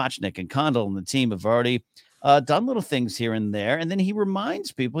Sapochnik and Condal and the team have already done little things here and there. And then he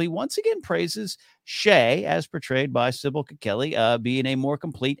reminds people, he once again praises Shay, as portrayed by Sybil Kekeli, being a more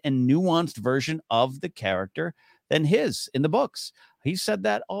complete and nuanced version of the character than his in the books. He said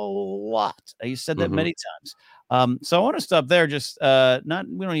that a lot. He said that many times. So I want to stop there. We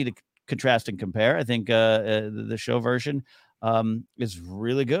don't need to contrast and compare. I think the show version is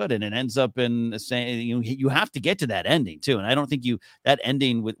really good, and it ends up in saying you have to get to that ending too. And I don't think that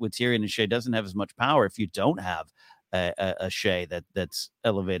ending with Tyrion and Shay doesn't have as much power if you don't have a Shay that's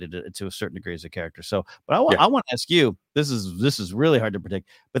elevated to a certain degree as a character. So, but I want to ask you. This is really hard to predict.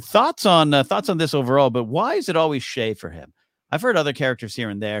 But thoughts on this overall. But why is it always Shay for him? I've heard other characters here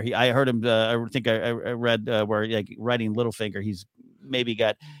and there. I heard him. I think I read where writing Littlefinger. He's maybe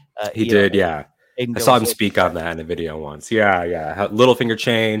got. He did, yeah. I saw him speak on that in a video once. Yeah. Littlefinger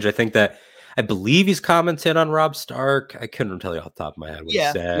change. I believe he's commented on Robb Stark. I couldn't tell you off the top of my head what he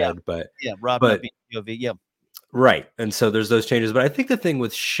said, but Robb, POV, right. And so there's those changes. But I think the thing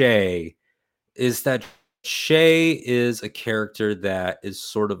with Shay is that Shay is a character that is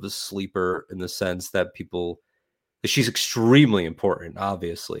sort of a sleeper in the sense that she's extremely important,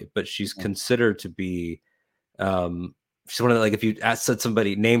 obviously, but she's considered to be she's one of if you said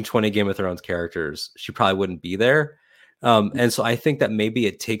somebody name 20 Game of Thrones characters, she probably wouldn't be there. And so I think that maybe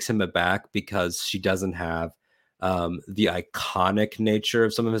it takes him aback because she doesn't have the iconic nature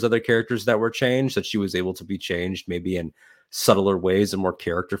of some of his other characters that were changed, that she was able to be changed maybe in subtler ways and more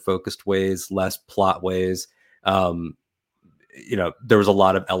character focused ways, less plot ways. There was a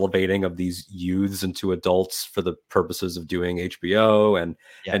lot of elevating of these youths into adults for the purposes of doing HBO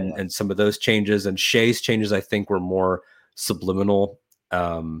and some of those changes, and Shay's changes, I think, were more subliminal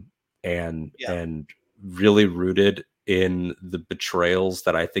and really rooted in the betrayals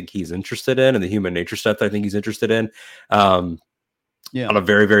that I think he's interested in and the human nature stuff that I think he's interested in. On a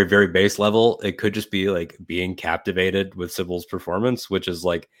very, very, very base level, it could just be like being captivated with Sybil's performance, which is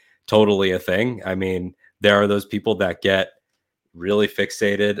like totally a thing. I mean, there are those people that get really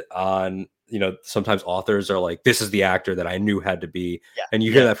fixated on, sometimes authors are like, this is the actor that I knew had to be. Yeah. And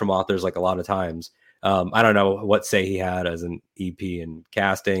you hear that from authors like a lot of times. I don't know what say he had as an EP in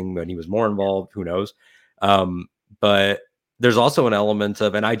casting when he was more involved. Who knows? But there's also an element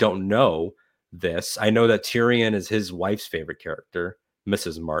of, and I don't know this, I know that Tyrion is his wife's favorite character,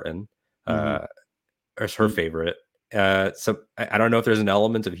 Mrs. Martin, is her favorite. So I don't know if there's an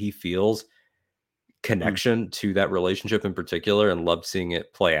element of he feels connection to that relationship in particular and loved seeing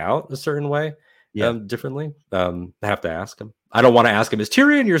it play out a certain way, differently. I have to ask him. I don't want to ask him, is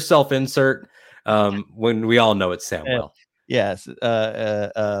Tyrion your self-insert? When we all know it's Samwell. Yes. You're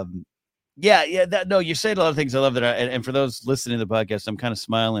saying a lot of things. I love that. And for those listening to the podcast, I'm kind of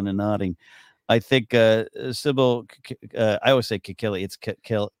smiling and nodding. I think Sybil, I always say Kikili. It's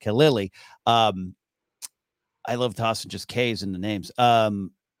Kalili. I love tossing just K's in the names.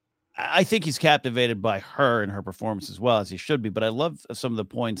 I think he's captivated by her and her performance as well, as he should be. But I love some of the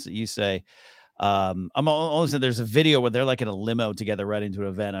points that you say. I'm always saying there's a video where they're like in a limo together right into an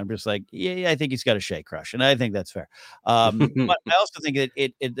event. I'm just like, I think he's got a Shay crush, and I think that's fair. But I also think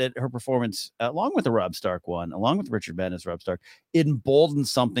that her performance, along with the Robb Stark one, along with Richard Madden's Robb Stark, emboldened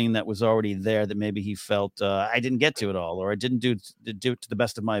something that was already there that maybe he felt I didn't get to it all, or I didn't do it to the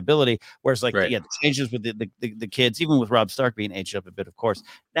best of my ability. Whereas, like, the changes with the kids, even with Robb Stark being aged up a bit, of course,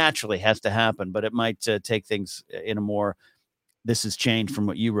 naturally has to happen, but it might take things in a more. This has changed from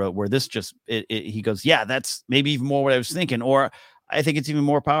what you wrote, where this just, he goes, that's maybe even more what I was thinking. Or I think it's even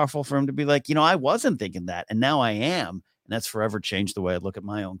more powerful for him to be like, I wasn't thinking that, and now I am. And that's forever changed the way I look at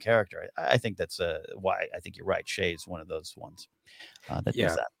my own character. I think that's why I think you're right. Shay's one of those ones that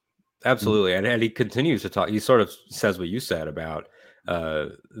does that. Absolutely. And he continues to talk. He sort of says what you said about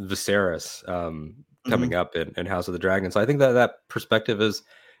Viserys coming up in House of the Dragon. So I think that perspective is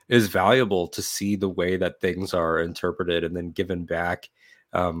valuable to see the way that things are interpreted and then given back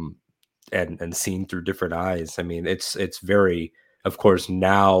and seen through different eyes. I mean, it's very, of course,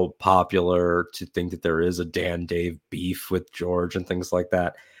 now popular to think that there is a Dan Dave beef with George and things like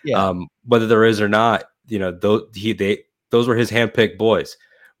that. Whether there is or not, those were his handpicked boys,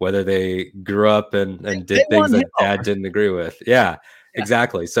 whether they grew up and did things that Dad didn't agree with. Yeah,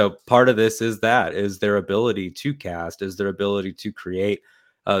 exactly. So part of this is their ability to cast, is their ability to create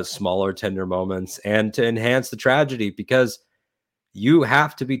smaller, tender moments and to enhance the tragedy, because you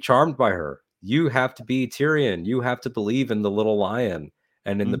have to be charmed by her. You have to be Tyrion. You have to believe in the little lion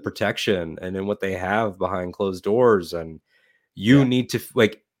and in the protection and in what they have behind closed doors. And you need to,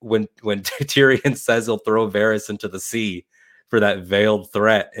 like, when Tyrion says he'll throw Varys into the sea for that veiled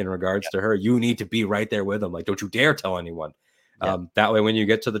threat in regards to her, you need to be right there with him. Like, don't you dare tell anyone. That way, when you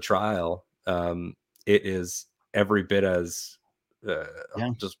get to the trial, it is every bit as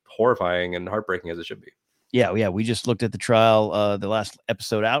just horrifying and heartbreaking as it should be. We just looked at the trial, the last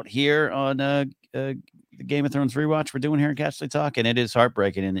episode out here on the Game of Thrones rewatch we're doing here in Castle Talk, and it is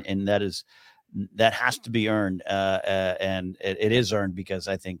heartbreaking, and that has to be earned, and it is earned because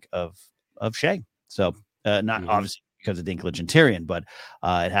I think of Shay. So not obviously because of Dinklage and Tyrion, but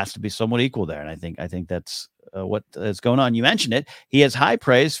it has to be somewhat equal there, and I think that's what is going on. You mentioned it. He has high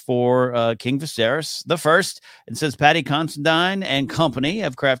praise for King Viserys the First, and says Paddy Considine and company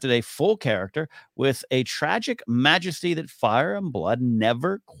have crafted a full character with a tragic majesty that fire and blood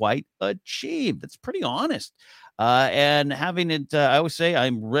never quite achieved. That's pretty honest. And having it, I always say,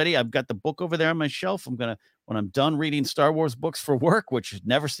 I'm ready. I've got the book over there on my shelf. When I'm done reading Star Wars books for work, which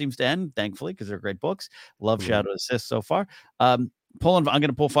never seems to end, thankfully, because they're great books. Love Shadow of the Sith so far. I'm going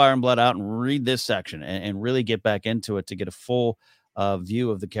to pull Fire and Blood out and read this section and really get back into it to get a full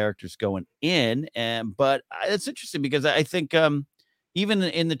view of the characters going in. But it's interesting because I think even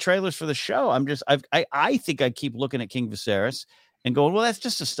in the trailers for the show, I think I keep looking at King Viserys and going, well, that's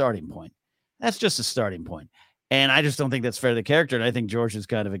just a starting point. And I just don't think that's fair to the character. And I think George has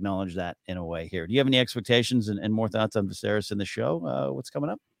kind of acknowledged that in a way here. Do you have any expectations and more thoughts on Viserys in the show? What's coming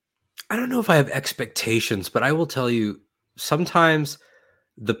up? I don't know if I have expectations, but I will tell you, sometimes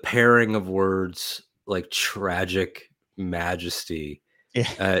the pairing of words like tragic majesty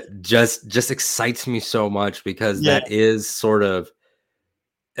just excites me so much, because that is sort of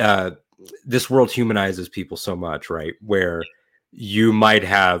this world humanizes people so much, right? Where you might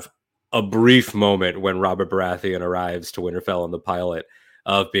have a brief moment when Robert Baratheon arrives to Winterfell in the pilot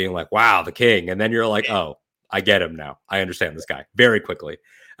of being like, wow, the king. And then you're like, oh, I get him now. I understand this guy very quickly.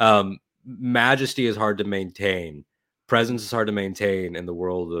 Majesty is hard to maintain presence is hard to maintain in the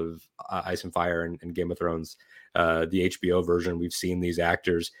world of Ice and Fire and Game of Thrones. The HBO version, we've seen these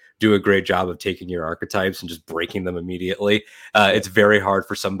actors do a great job of taking your archetypes and just breaking them immediately. It's very hard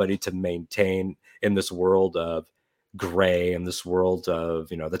for somebody to maintain in this world of gray, and this world of,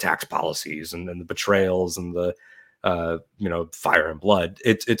 you know, the tax policies and the betrayals and the you know, fire and blood.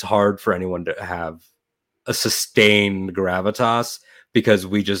 It's hard for anyone to have a sustained gravitas, because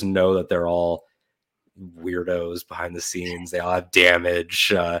we just know that they're all weirdos behind the scenes. They all have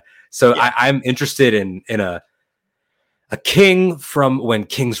damage. So I'm interested in a king from when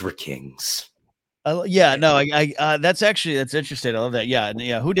kings were kings. That's interesting. I love that. Yeah. And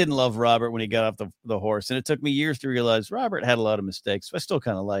who didn't love Robert when he got off the horse? And it took me years to realize Robert had a lot of mistakes. I still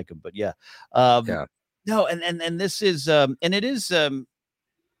kind of like him, but yeah. No. And this is, and it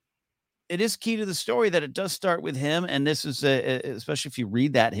is key to the story that it does start with him. And this is, especially if you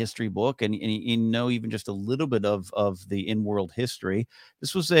read that history book and you know, even just a little bit of the in-world history,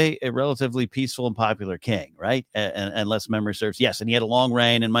 this was a relatively peaceful and popular king, right? And unless memory serves. Yes. And he had a long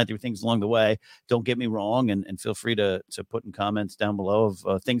reign and might do things along the way. Don't get me wrong. And feel free to put in comments down below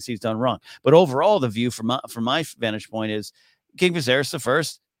of things he's done wrong. But overall, the view from my vantage point is King Viserys I,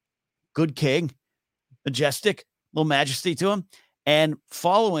 good king, majestic, little majesty to him. And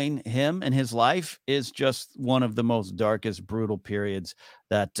following him and his life is just one of the most darkest, brutal periods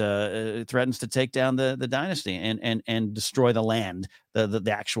that threatens to take down the dynasty and destroy the land,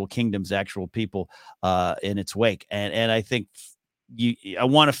 the actual kingdoms, the actual people in its wake. And I think I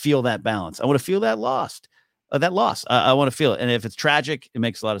want to feel that balance. I want to feel that loss. I want to feel it. And if it's tragic, it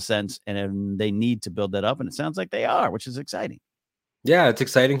makes a lot of sense. And they need to build that up. And it sounds like they are, which is exciting. Yeah, it's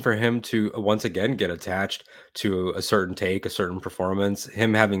exciting for him to once again get attached to a certain take, a certain performance.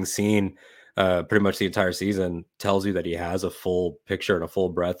 Him having seen pretty much the entire season tells you that he has a full picture and a full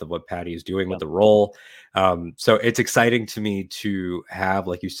breadth of what Patty is doing with the role. So it's exciting to me to have,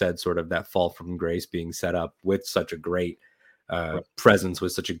 like you said, sort of that fall from grace being set up with such a great presence,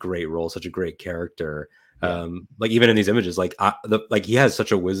 with such a great role, such a great character. Like even in these images, like he has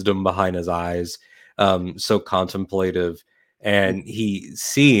such a wisdom behind his eyes, so contemplative. And he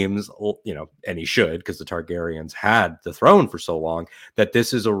seems, you know, and he should, because the Targaryens had the throne for so long, that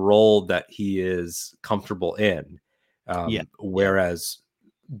this is a role that he is comfortable in. Whereas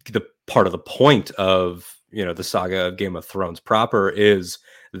the part of the point of, you know, the saga of Game of Thrones proper is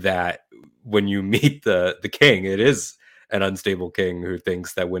that when you meet the king, it is an unstable king who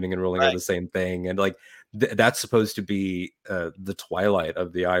thinks that winning and ruling are the same thing. And like that's supposed to be the twilight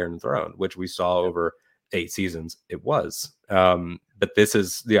of the Iron Throne, which we saw over 8 seasons. It was. But this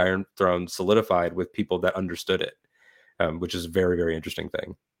is the Iron Throne solidified with people that understood it, which is a very, very interesting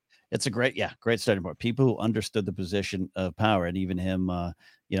thing. It's a great starting point. People who understood the position of power, and even him,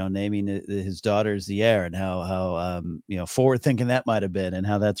 naming his daughter as the heir, and how forward thinking that might have been, and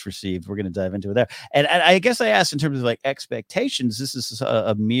how that's received. We're going to dive into it there. And I guess I asked in terms of like expectations. This is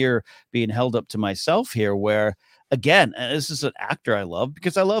a mirror being held up to myself here, where again, this is an actor I love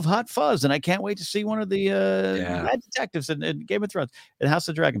because I love Hot Fuzz, and I can't wait to see one of the bad detectives in Game of Thrones and House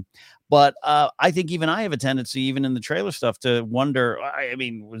of Dragon. But I think even I have a tendency, even in the trailer stuff, to wonder. I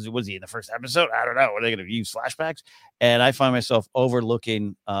mean, was he in the first episode? I don't know. Are they going to use flashbacks? And I find myself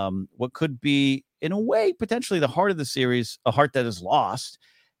overlooking what could be, in a way, potentially the heart of the series, a heart that is lost.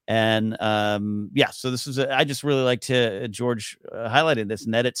 And so this is. I just really liked George highlighted this,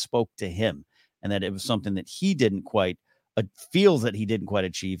 and that it spoke to him. And that it was something that he didn't quite feels that he didn't quite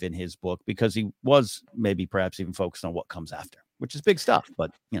achieve in his book, because he was maybe perhaps even focused on what comes after, which is big stuff. But,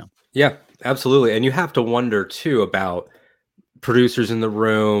 you know. Yeah, absolutely. And you have to wonder, too, about producers in the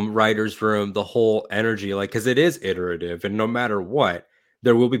room, writers' room, the whole energy, like, because it is iterative. And no matter what,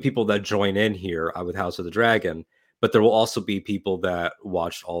 there will be people that join in here with House of the Dragon. But there will also be people that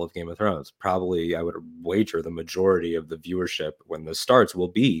watched all of Game of Thrones. Probably, I would wager the majority of the viewership when this starts will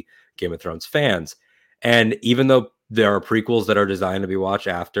be Game of Thrones fans. And even though there are prequels that are designed to be watched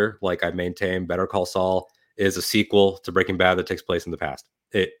after, like I maintain, Better Call Saul is a sequel to Breaking Bad that takes place in the past.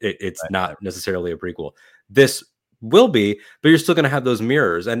 It's not necessarily a prequel. This will be, but you're still going to have those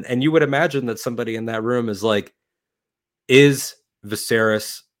mirrors. And you would imagine that somebody in that room is like, is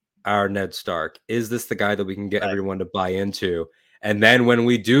Viserys our Ned Stark? Is this the guy that we can get everyone to buy into? And then when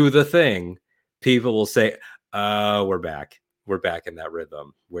we do the thing, people will say, we're back. We're back in that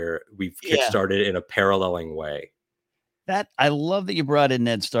rhythm where we've kickstarted in a paralleling way. That I love that you brought in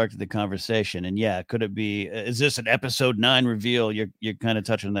Ned Stark to the conversation. And could it be, is this an episode 9 reveal? You're kind of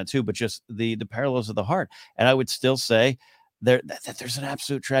touching on that too, but just the parallels of the heart. And I would still say there's an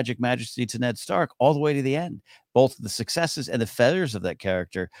absolute tragic majesty to Ned Stark all the way to the end. Both the successes and the failures of that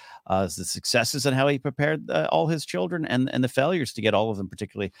character, the successes and how he prepared all his children, and the failures to get all of them,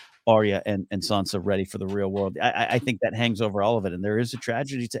 particularly Arya and Sansa, ready for the real world. I think that hangs over all of it, and there is a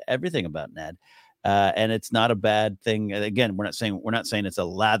tragedy to everything about Ned. And it's not a bad thing. Again, we're not saying it's a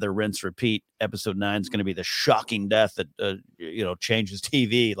lather, rinse, repeat. Episode 9 is going to be the shocking death that changes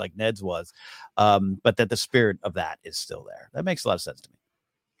TV like Ned's was, but that the spirit of that is still there. That makes a lot of sense to me.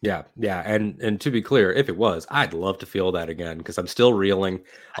 Yeah, and to be clear, if it was, I'd love to feel that again because I'm still reeling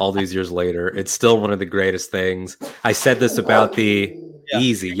all these years later. It's still one of the greatest things. I said this about the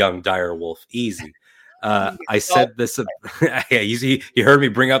easy young direwolf, easy. I said this. He heard me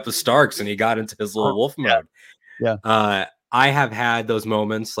bring up the Starks, and he got into his little wolf mode. Yeah. I have had those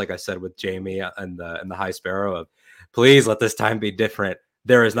moments, like I said with Jamie and the High Sparrow, of please let this time be different.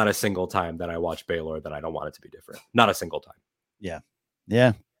 There is not a single time that I watch Baylor that I don't want it to be different. Not a single time.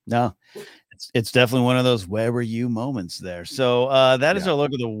 Yeah. No, it's definitely one of those where were you moments there. So that is our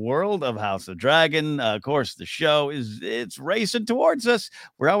look at the world of House of Dragon. Of course, the show it's racing towards us.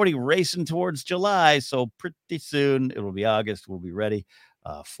 We're already racing towards July, so pretty soon it will be August. We'll be ready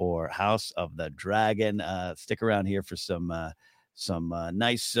for House of the Dragon. Stick around here for some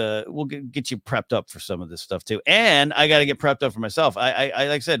nice we'll get you prepped up for some of this stuff too, and I got to get prepped up for myself. I like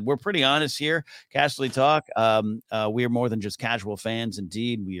I said, we're pretty honest here. Casterly Talk, we are more than just casual fans.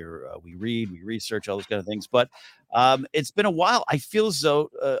 Indeed, we read, we research, all those kind of things, but it's been a while. I feel as though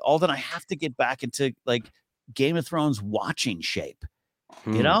Alden, I have to get back into like Game of Thrones watching shape.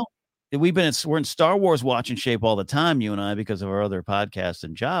 You know, we're in Star Wars watching shape all the time, you and I, because of our other podcasts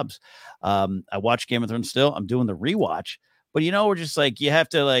and jobs. I watch Game of Thrones still. I'm doing the rewatch. But, we're just like, you have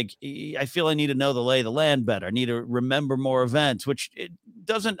to I feel I need to know the lay of the land better. I need to remember more events, which it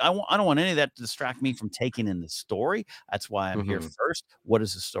doesn't, I don't want any of that to distract me from taking in the story. That's why I'm here first. What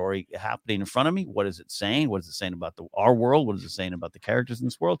is the story happening in front of me? What is it saying? What is it saying about our world? What is it saying about the characters in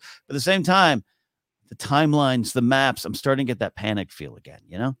this world? But at the same time, the timelines, the maps, I'm starting to get that panic feel again,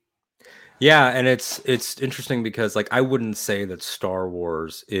 Yeah. And it's interesting because I wouldn't say that Star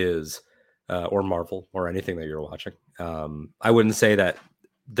Wars is, or Marvel or anything that you're watching. I wouldn't say that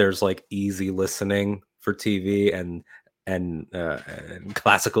there's easy listening for TV and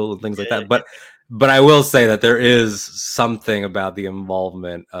classical and things like that. But I will say that there is something about the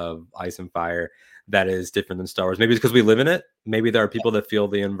involvement of Ice and Fire that is different than Star Wars. Maybe it's because we live in it. Maybe there are people that feel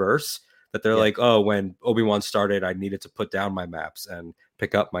the inverse, that they're like, oh, when Obi-Wan started, I needed to put down my maps and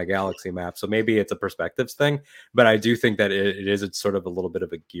pick up my galaxy map. So maybe it's a perspectives thing. But I do think that it's sort of a little bit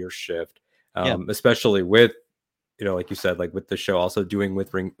of a gear shift. Especially with, like you said, with the show also doing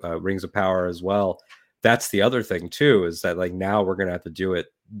with Rings of Power as well. That's the other thing too, is that now we're going to have to do it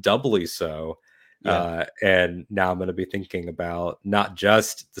doubly so. And now I'm going to be thinking about not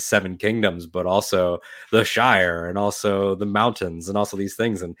just the Seven Kingdoms, but also the Shire and also the mountains and also these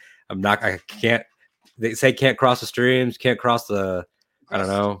things. And they say can't cross the streams, can't cross the,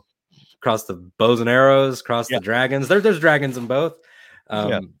 cross the bows and arrows, cross the dragons. There's dragons in both.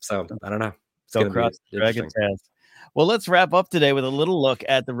 So I don't know. So cross the dragon test. Well, let's wrap up today with a little look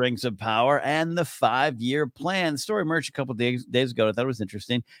at the Rings of Power and the 5-year plan. The story emerged a couple of days ago. I thought it was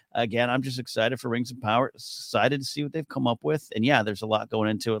interesting. Again, I'm just excited for Rings of Power. Excited to see what they've come up with. And there's a lot going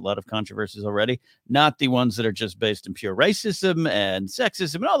into it. A lot of controversies already. Not the ones that are just based in pure racism and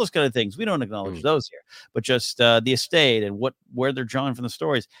sexism and all those kind of things. We don't acknowledge those here. But just the estate and where they're drawing from the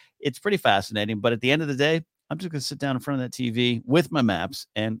stories. It's pretty fascinating. But at the end of the day, I'm just going to sit down in front of that TV with my maps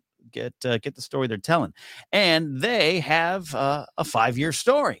and get the story they're telling. And they have a 5-year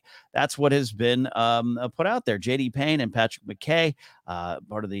story. That's what has been put out there. JD Payne and Patrick McKay,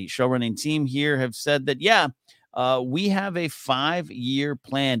 part of the showrunning team here, have said that, we have a 5-year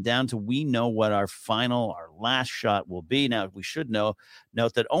plan down to we know what our last shot will be. Now, we should note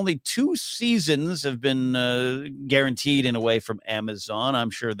that only 2 seasons have been guaranteed in a way from Amazon. I'm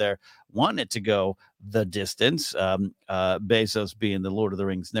sure they're wanting it to go the distance. Bezos being the Lord of the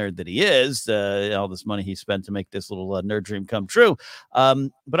Rings nerd that he is, all this money he spent to make this little nerd dream come true.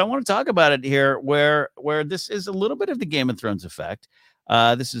 But I want to talk about it here where this is a little bit of the Game of Thrones effect.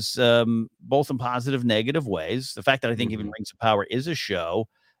 This is both in positive, negative ways. The fact that I think even Rings of Power is a show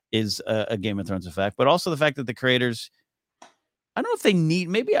is a Game of Thrones effect, but also the fact that the creators, I don't know if they need,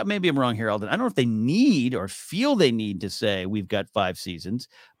 maybe I'm wrong here, Alden. I don't know if they need or feel they need to say we've got 5 seasons,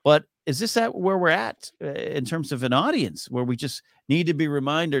 but is this where we're at in terms of an audience where we just need to be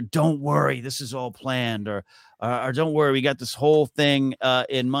reminded, don't worry, this is all planned, or don't worry, we got this whole thing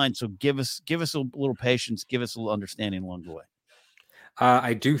in mind. So give us a little patience, give us a little understanding along the way.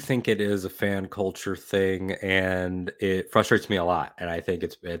 I do think it is a fan culture thing, and it frustrates me a lot. And I think I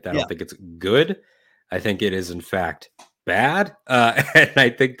Yeah. don't think it's good. I think it is in fact bad, and I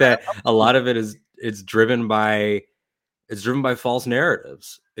think that a lot of it is it's driven by false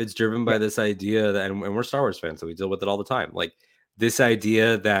narratives. It's driven Yeah. by this idea that, and we're Star Wars fans, so we deal with it all the time. Like this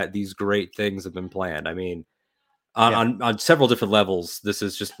idea that these great things have been planned. I mean, Yeah. on several different levels, this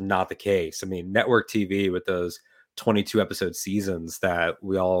is just not the case. I mean, network TV with those 22 episode seasons that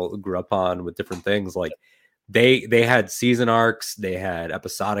we all grew up on with different things, like they had season arcs, they had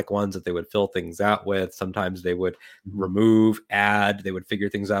episodic ones that they would fill things out with. Sometimes they would Mhm. remove, add, they would figure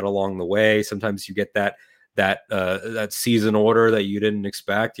things out along the way. Sometimes you get that season order that you didn't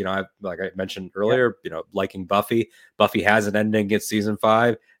expect. You know, like I mentioned Yeah. earlier, you know, liking Buffy has an ending at season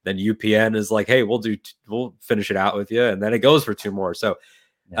 5. Then UPN is like, hey, we'll finish it out with you, and then it goes for 2 more. So,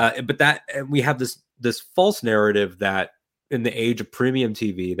 Yeah. but that we have this false narrative that in the age of premium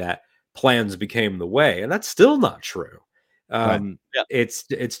TV that plans became the way, and that's still not true. Right. Yeah.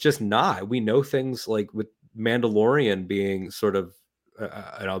 It's just not. We know things like with Mandalorian being sort of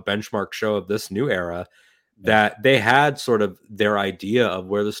a benchmark show of this new era, Yeah. that they had sort of their idea of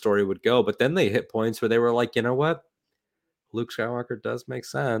where the story would go, but then they hit points where they were like, you know what, Luke Skywalker does make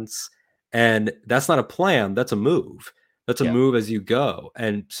sense. And that's not a plan, that's a move. That's a Yeah. move as you go.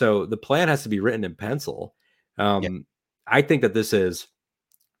 And so the plan has to be written in pencil. Yeah. I think that this is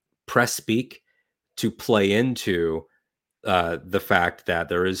press speak to play into the fact that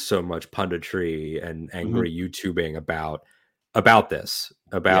there is so much punditry and Mhm. angry YouTubing about this,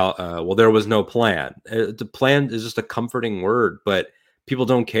 Yeah. about well, there was no plan. The plan is just a comforting word, but people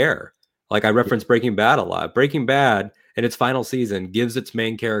don't care. Like I Yeah. reference Breaking Bad a lot. Breaking Bad in its final season gives its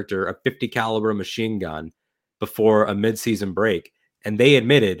main character a 50 caliber machine gun before a mid-season break, and they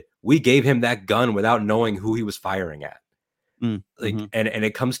admitted we gave him that gun without knowing who he was firing at. Mm. Like, Mhm. and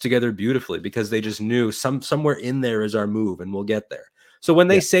it comes together beautifully because they just knew somewhere in there is our move and we'll get there. So when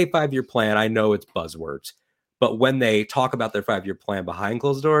they Yeah. say 5-year plan, I know it's buzzwords, but when they talk about their 5-year plan behind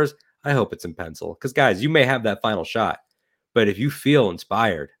closed doors, I hope it's in pencil, because guys, you may have that final shot, but if you feel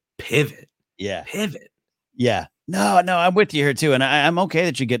inspired, pivot. Yeah. Pivot. No, I'm with you here too, and I'm okay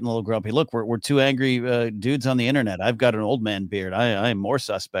that you're getting a little grumpy. Look, we're 2 angry dudes on the internet. I've got an old man beard. I am more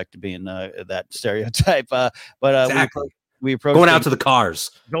suspect of being that stereotype. But Exactly. we approach Going out things to the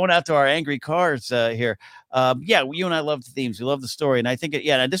cars. going out to our angry cars here. Yeah, you and I love the themes. We love the story, and I think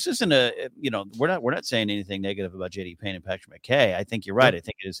this isn't we're not saying anything negative about JD Payne and Patrick McKay. I think you're right. Yep. I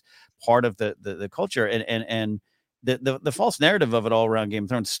think it is part of the culture, and the false narrative of it all around Game of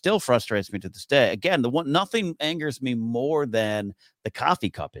Thrones still frustrates me to this day. Again, nothing angers me more than the coffee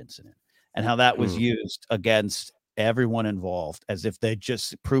cup incident and how that was used against everyone involved as if they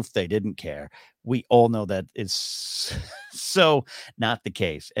just proof they didn't care. We all know that is so not the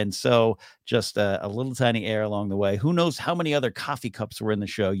case. And so just a little tiny error along the way. Who knows how many other coffee cups were in the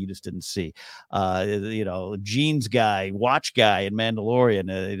show you just didn't see? Jeans guy, watch guy in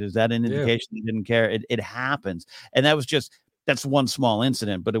Mandalorian. Is that an indication he didn't care? It happens. And that's one small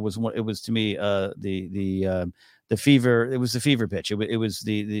incident, but it was to me the fever. It was the fever pitch. It was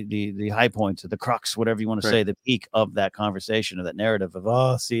the high points, the crux, whatever you want to say, the peak of that conversation, of that narrative of,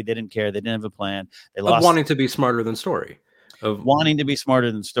 oh, see, they didn't care, they didn't have a plan, they lost, of wanting to be smarter than story, of wanting to be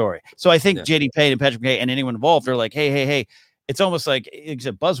smarter than story. So I think JD Payne and Patrick McKay and anyone involved are like, hey. It's almost like,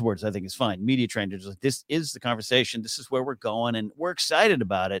 except buzzwords, I think is fine. Media trained, just like, this is the conversation. This is where we're going, and we're excited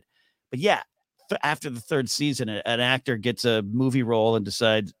about it. But yeah, after the 3rd season, an actor gets a movie role and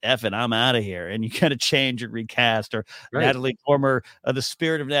decides, F it, I'm out of here. And you kind of change and recast, or Natalie Dormer, the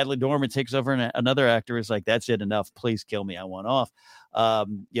spirit of Natalie Dormer takes over, and another actor is like, that's it, enough. Please kill me. I want off.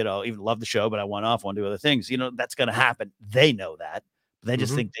 Even love the show, but I want off, want to do other things. That's going to happen. They know that. They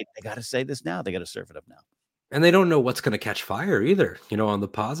just think they got to say this now. They got to serve it up now. And they don't know what's going to catch fire either, on the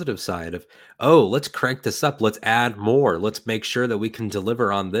positive side of, oh, let's crank this up. Let's add more. Let's make sure that we can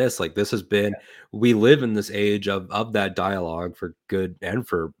deliver on this. Like this has been, we live in this age of that dialogue, for good and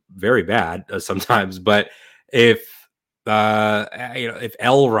for very bad sometimes. But if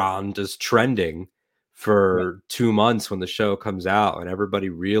Elrond is trending for 2 months when the show comes out and everybody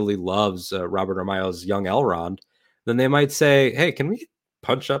really loves Robert Armaio's young Elrond, then they might say, hey, can we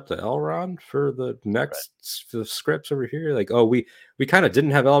punch up the Elrond for the next scripts over here? Like, oh, we kind of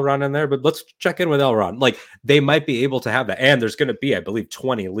didn't have Elrond in there, but let's check in with Elrond. Like, they might be able to have that. And there's going to be, I believe,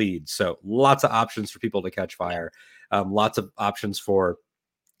 20 leads. So lots of options for people to catch fire. Lots of options for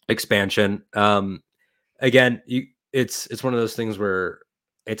expansion. Again, it's one of those things where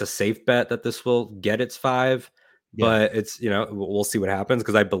it's a safe bet that this will get its 5, but it's, we'll see what happens,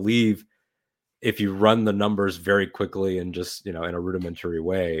 because I believe if you run the numbers very quickly and just, in a rudimentary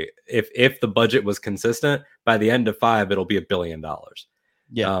way, if the budget was consistent, by the end of 5, it'll be $1 billion.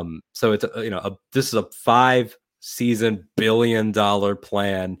 Yeah. So it's this is a 5-season $1 billion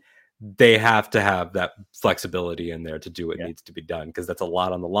plan. They have to have that flexibility in there to do what needs to be done, because that's a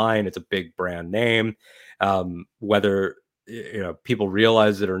lot on the line. It's a big brand name. Whether people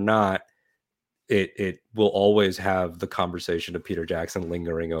realize it or not, it will always have the conversation of Peter Jackson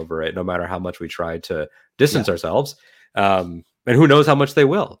lingering over it, no matter how much we try to distance ourselves. And who knows how much they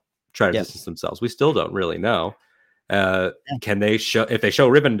will try to distance themselves. We still don't really know. Can they show, if they show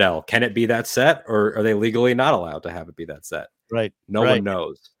Rivendell, can it be that set, or are they legally not allowed to have it be that set? Right. No one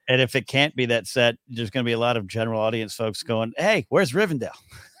knows. And if it can't be that set, there's going to be a lot of general audience folks going, "Hey, where's Rivendell?"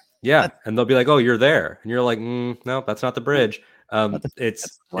 Yeah. And they'll be like, "Oh, you're there." And you're like, "No, that's not the bridge."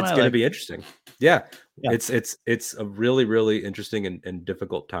 It's going to be interesting. Yeah. It's a really, really interesting and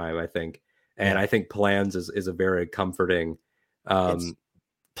difficult time, I think. And I think plans is a very comforting,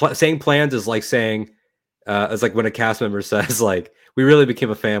 saying plans is like saying, it's like when a cast member says, like, "We really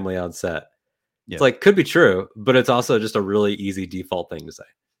became a family on set." It's like, could be true, but it's also just a really easy default thing to say.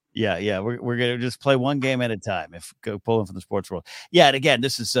 Yeah. We're gonna just play one game at a time. If pulling from the sports world, and again,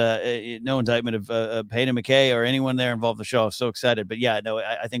 this is no indictment of Peyton McKay or anyone there involved in the show. I'm so excited, but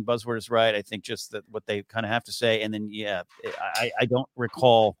I think Buzzword is right. I think just that what they kind of have to say, and then I don't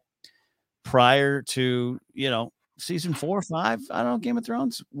recall prior to season 4 or 5, I don't know, Game of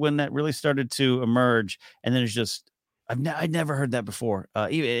Thrones, when that really started to emerge, and then it's just I'd never heard that before.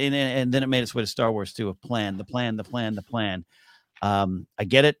 And then it made its way to Star Wars too. The plan. I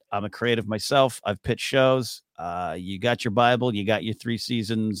get it. I'm a creative myself. I've pitched shows. You got your Bible. You got your 3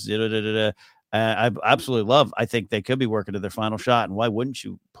 seasons. I absolutely love. I think they could be working to their final shot. And why wouldn't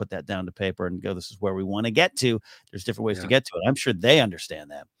you put that down to paper and go, "This is where we want to get to"? There's different ways to get to it. I'm sure they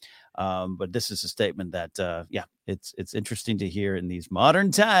understand that. But this is a statement that, it's interesting to hear in these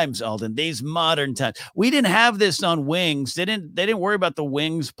modern times, Alden. These modern times. We didn't have this on Wings. They didn't worry about the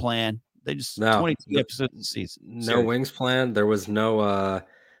Wings plan. They just 22 episodes a season. No Wings plan. There was no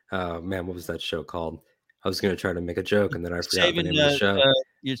man, what was that show called? I was going to try to make a joke, and then I forgot the name of the show.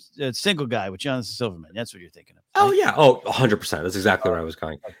 You're Single Guy with Jonathan Silverman. That's what you're thinking of. Right? Oh yeah. Oh, 100%. That's exactly where I was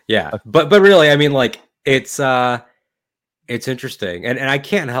going. Yeah. But really, I mean, like, it's interesting, and I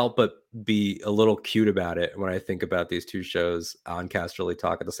can't help but be a little cute about it when I think about these 2 shows on Casterly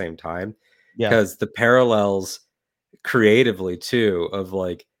Talk at the same time, because the parallels creatively too of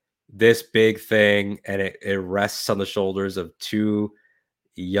like this big thing, and it rests on the shoulders of 2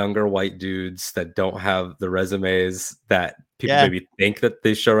 younger white dudes that don't have the resumes that people maybe think that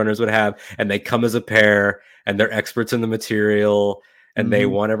these showrunners would have, and they come as a pair, and they're experts in the material, and they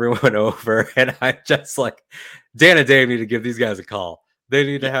won everyone over. And I just like, Dan and Dave need to give these guys a call. They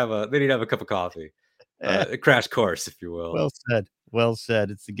need to have a cup of coffee, a crash course, if you will. Well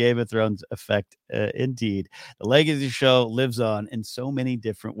said. It's the Game of Thrones effect, indeed. The Legacy show lives on in so many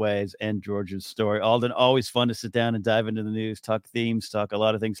different ways, and George's story. Alden, always fun to sit down and dive into the news, talk themes, talk a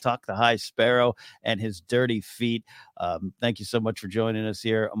lot of things, talk the High Sparrow and his dirty feet. Thank you so much for joining us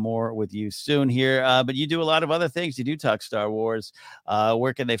here. More with you soon here. But you do a lot of other things. You do talk Star Wars.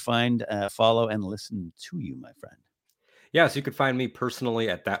 Where can they find, follow, and listen to you, my friend? Yeah, so you can find me personally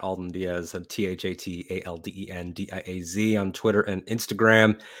at that Alden Diaz, ThatAldenDiaz on Twitter and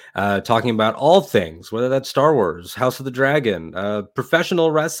Instagram, talking about all things, whether that's Star Wars, House of the Dragon,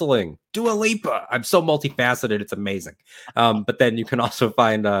 professional wrestling, Dua Lipa. I'm so multifaceted. It's amazing. But then you can also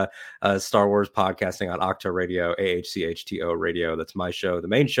find Star Wars podcasting on Octo Radio, AHCHTO Radio. That's my show, the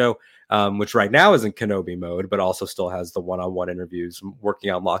main show, which right now is in Kenobi mode, but also still has the one-on-one interviews. I'm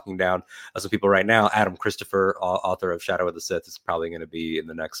working on locking down some people right now. Adam Christopher, author of Shadow of the Sith, is probably going to be in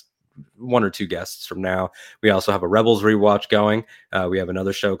the next 1 or 2 guests from now. We also have a Rebels rewatch going. We have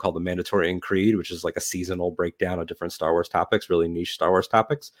another show called The Mandatorian Creed, which is like a seasonal breakdown of different Star Wars topics, really niche Star Wars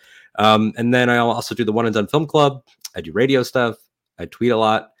topics. And then I'll also do the One and Done Film Club. I do radio stuff. I tweet a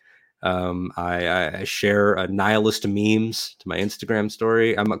lot. I share nihilist memes to my Instagram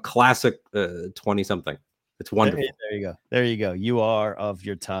story. I'm a classic 20-something. It's wonderful. There you go. You are of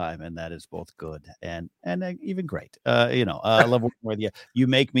your time, and that is both good and even great. I love working with you. You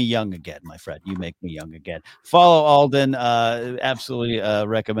make me young again, my friend. You make me young again. Follow Alden. Absolutely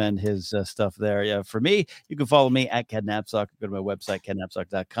recommend his stuff there. Yeah, for me, you can follow me at Ken Napzok. Go to my website,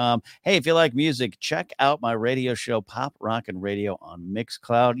 kennapzok.com. Hey, if you like music, check out my radio show, Pop Rockin' Radio, on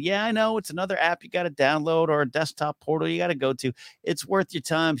Mixcloud. Yeah, I know it's another app you got to download or a desktop portal you got to go to. It's worth your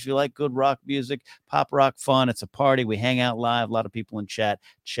time if you like good rock music, pop rock, fun. It's a party. We hang out live. A lot of people in chat.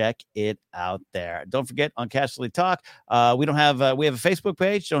 Check it out there. Don't forget on Casterly Talk, we have a Facebook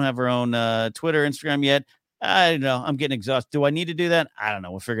page. Don't have our own Twitter, Instagram yet. I don't know. I'm getting exhausted. Do I need to do that? I don't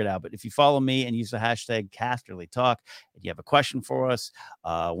know. We'll figure it out. But if you follow me and use the hashtag Casterly Talk, and you have a question for us,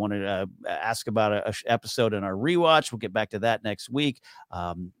 want to ask about a episode in our rewatch, we'll get back to that next week.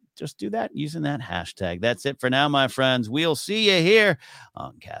 Just do that using that hashtag. That's it for now, my friends. We'll see you here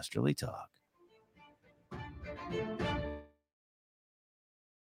on Casterly Talk.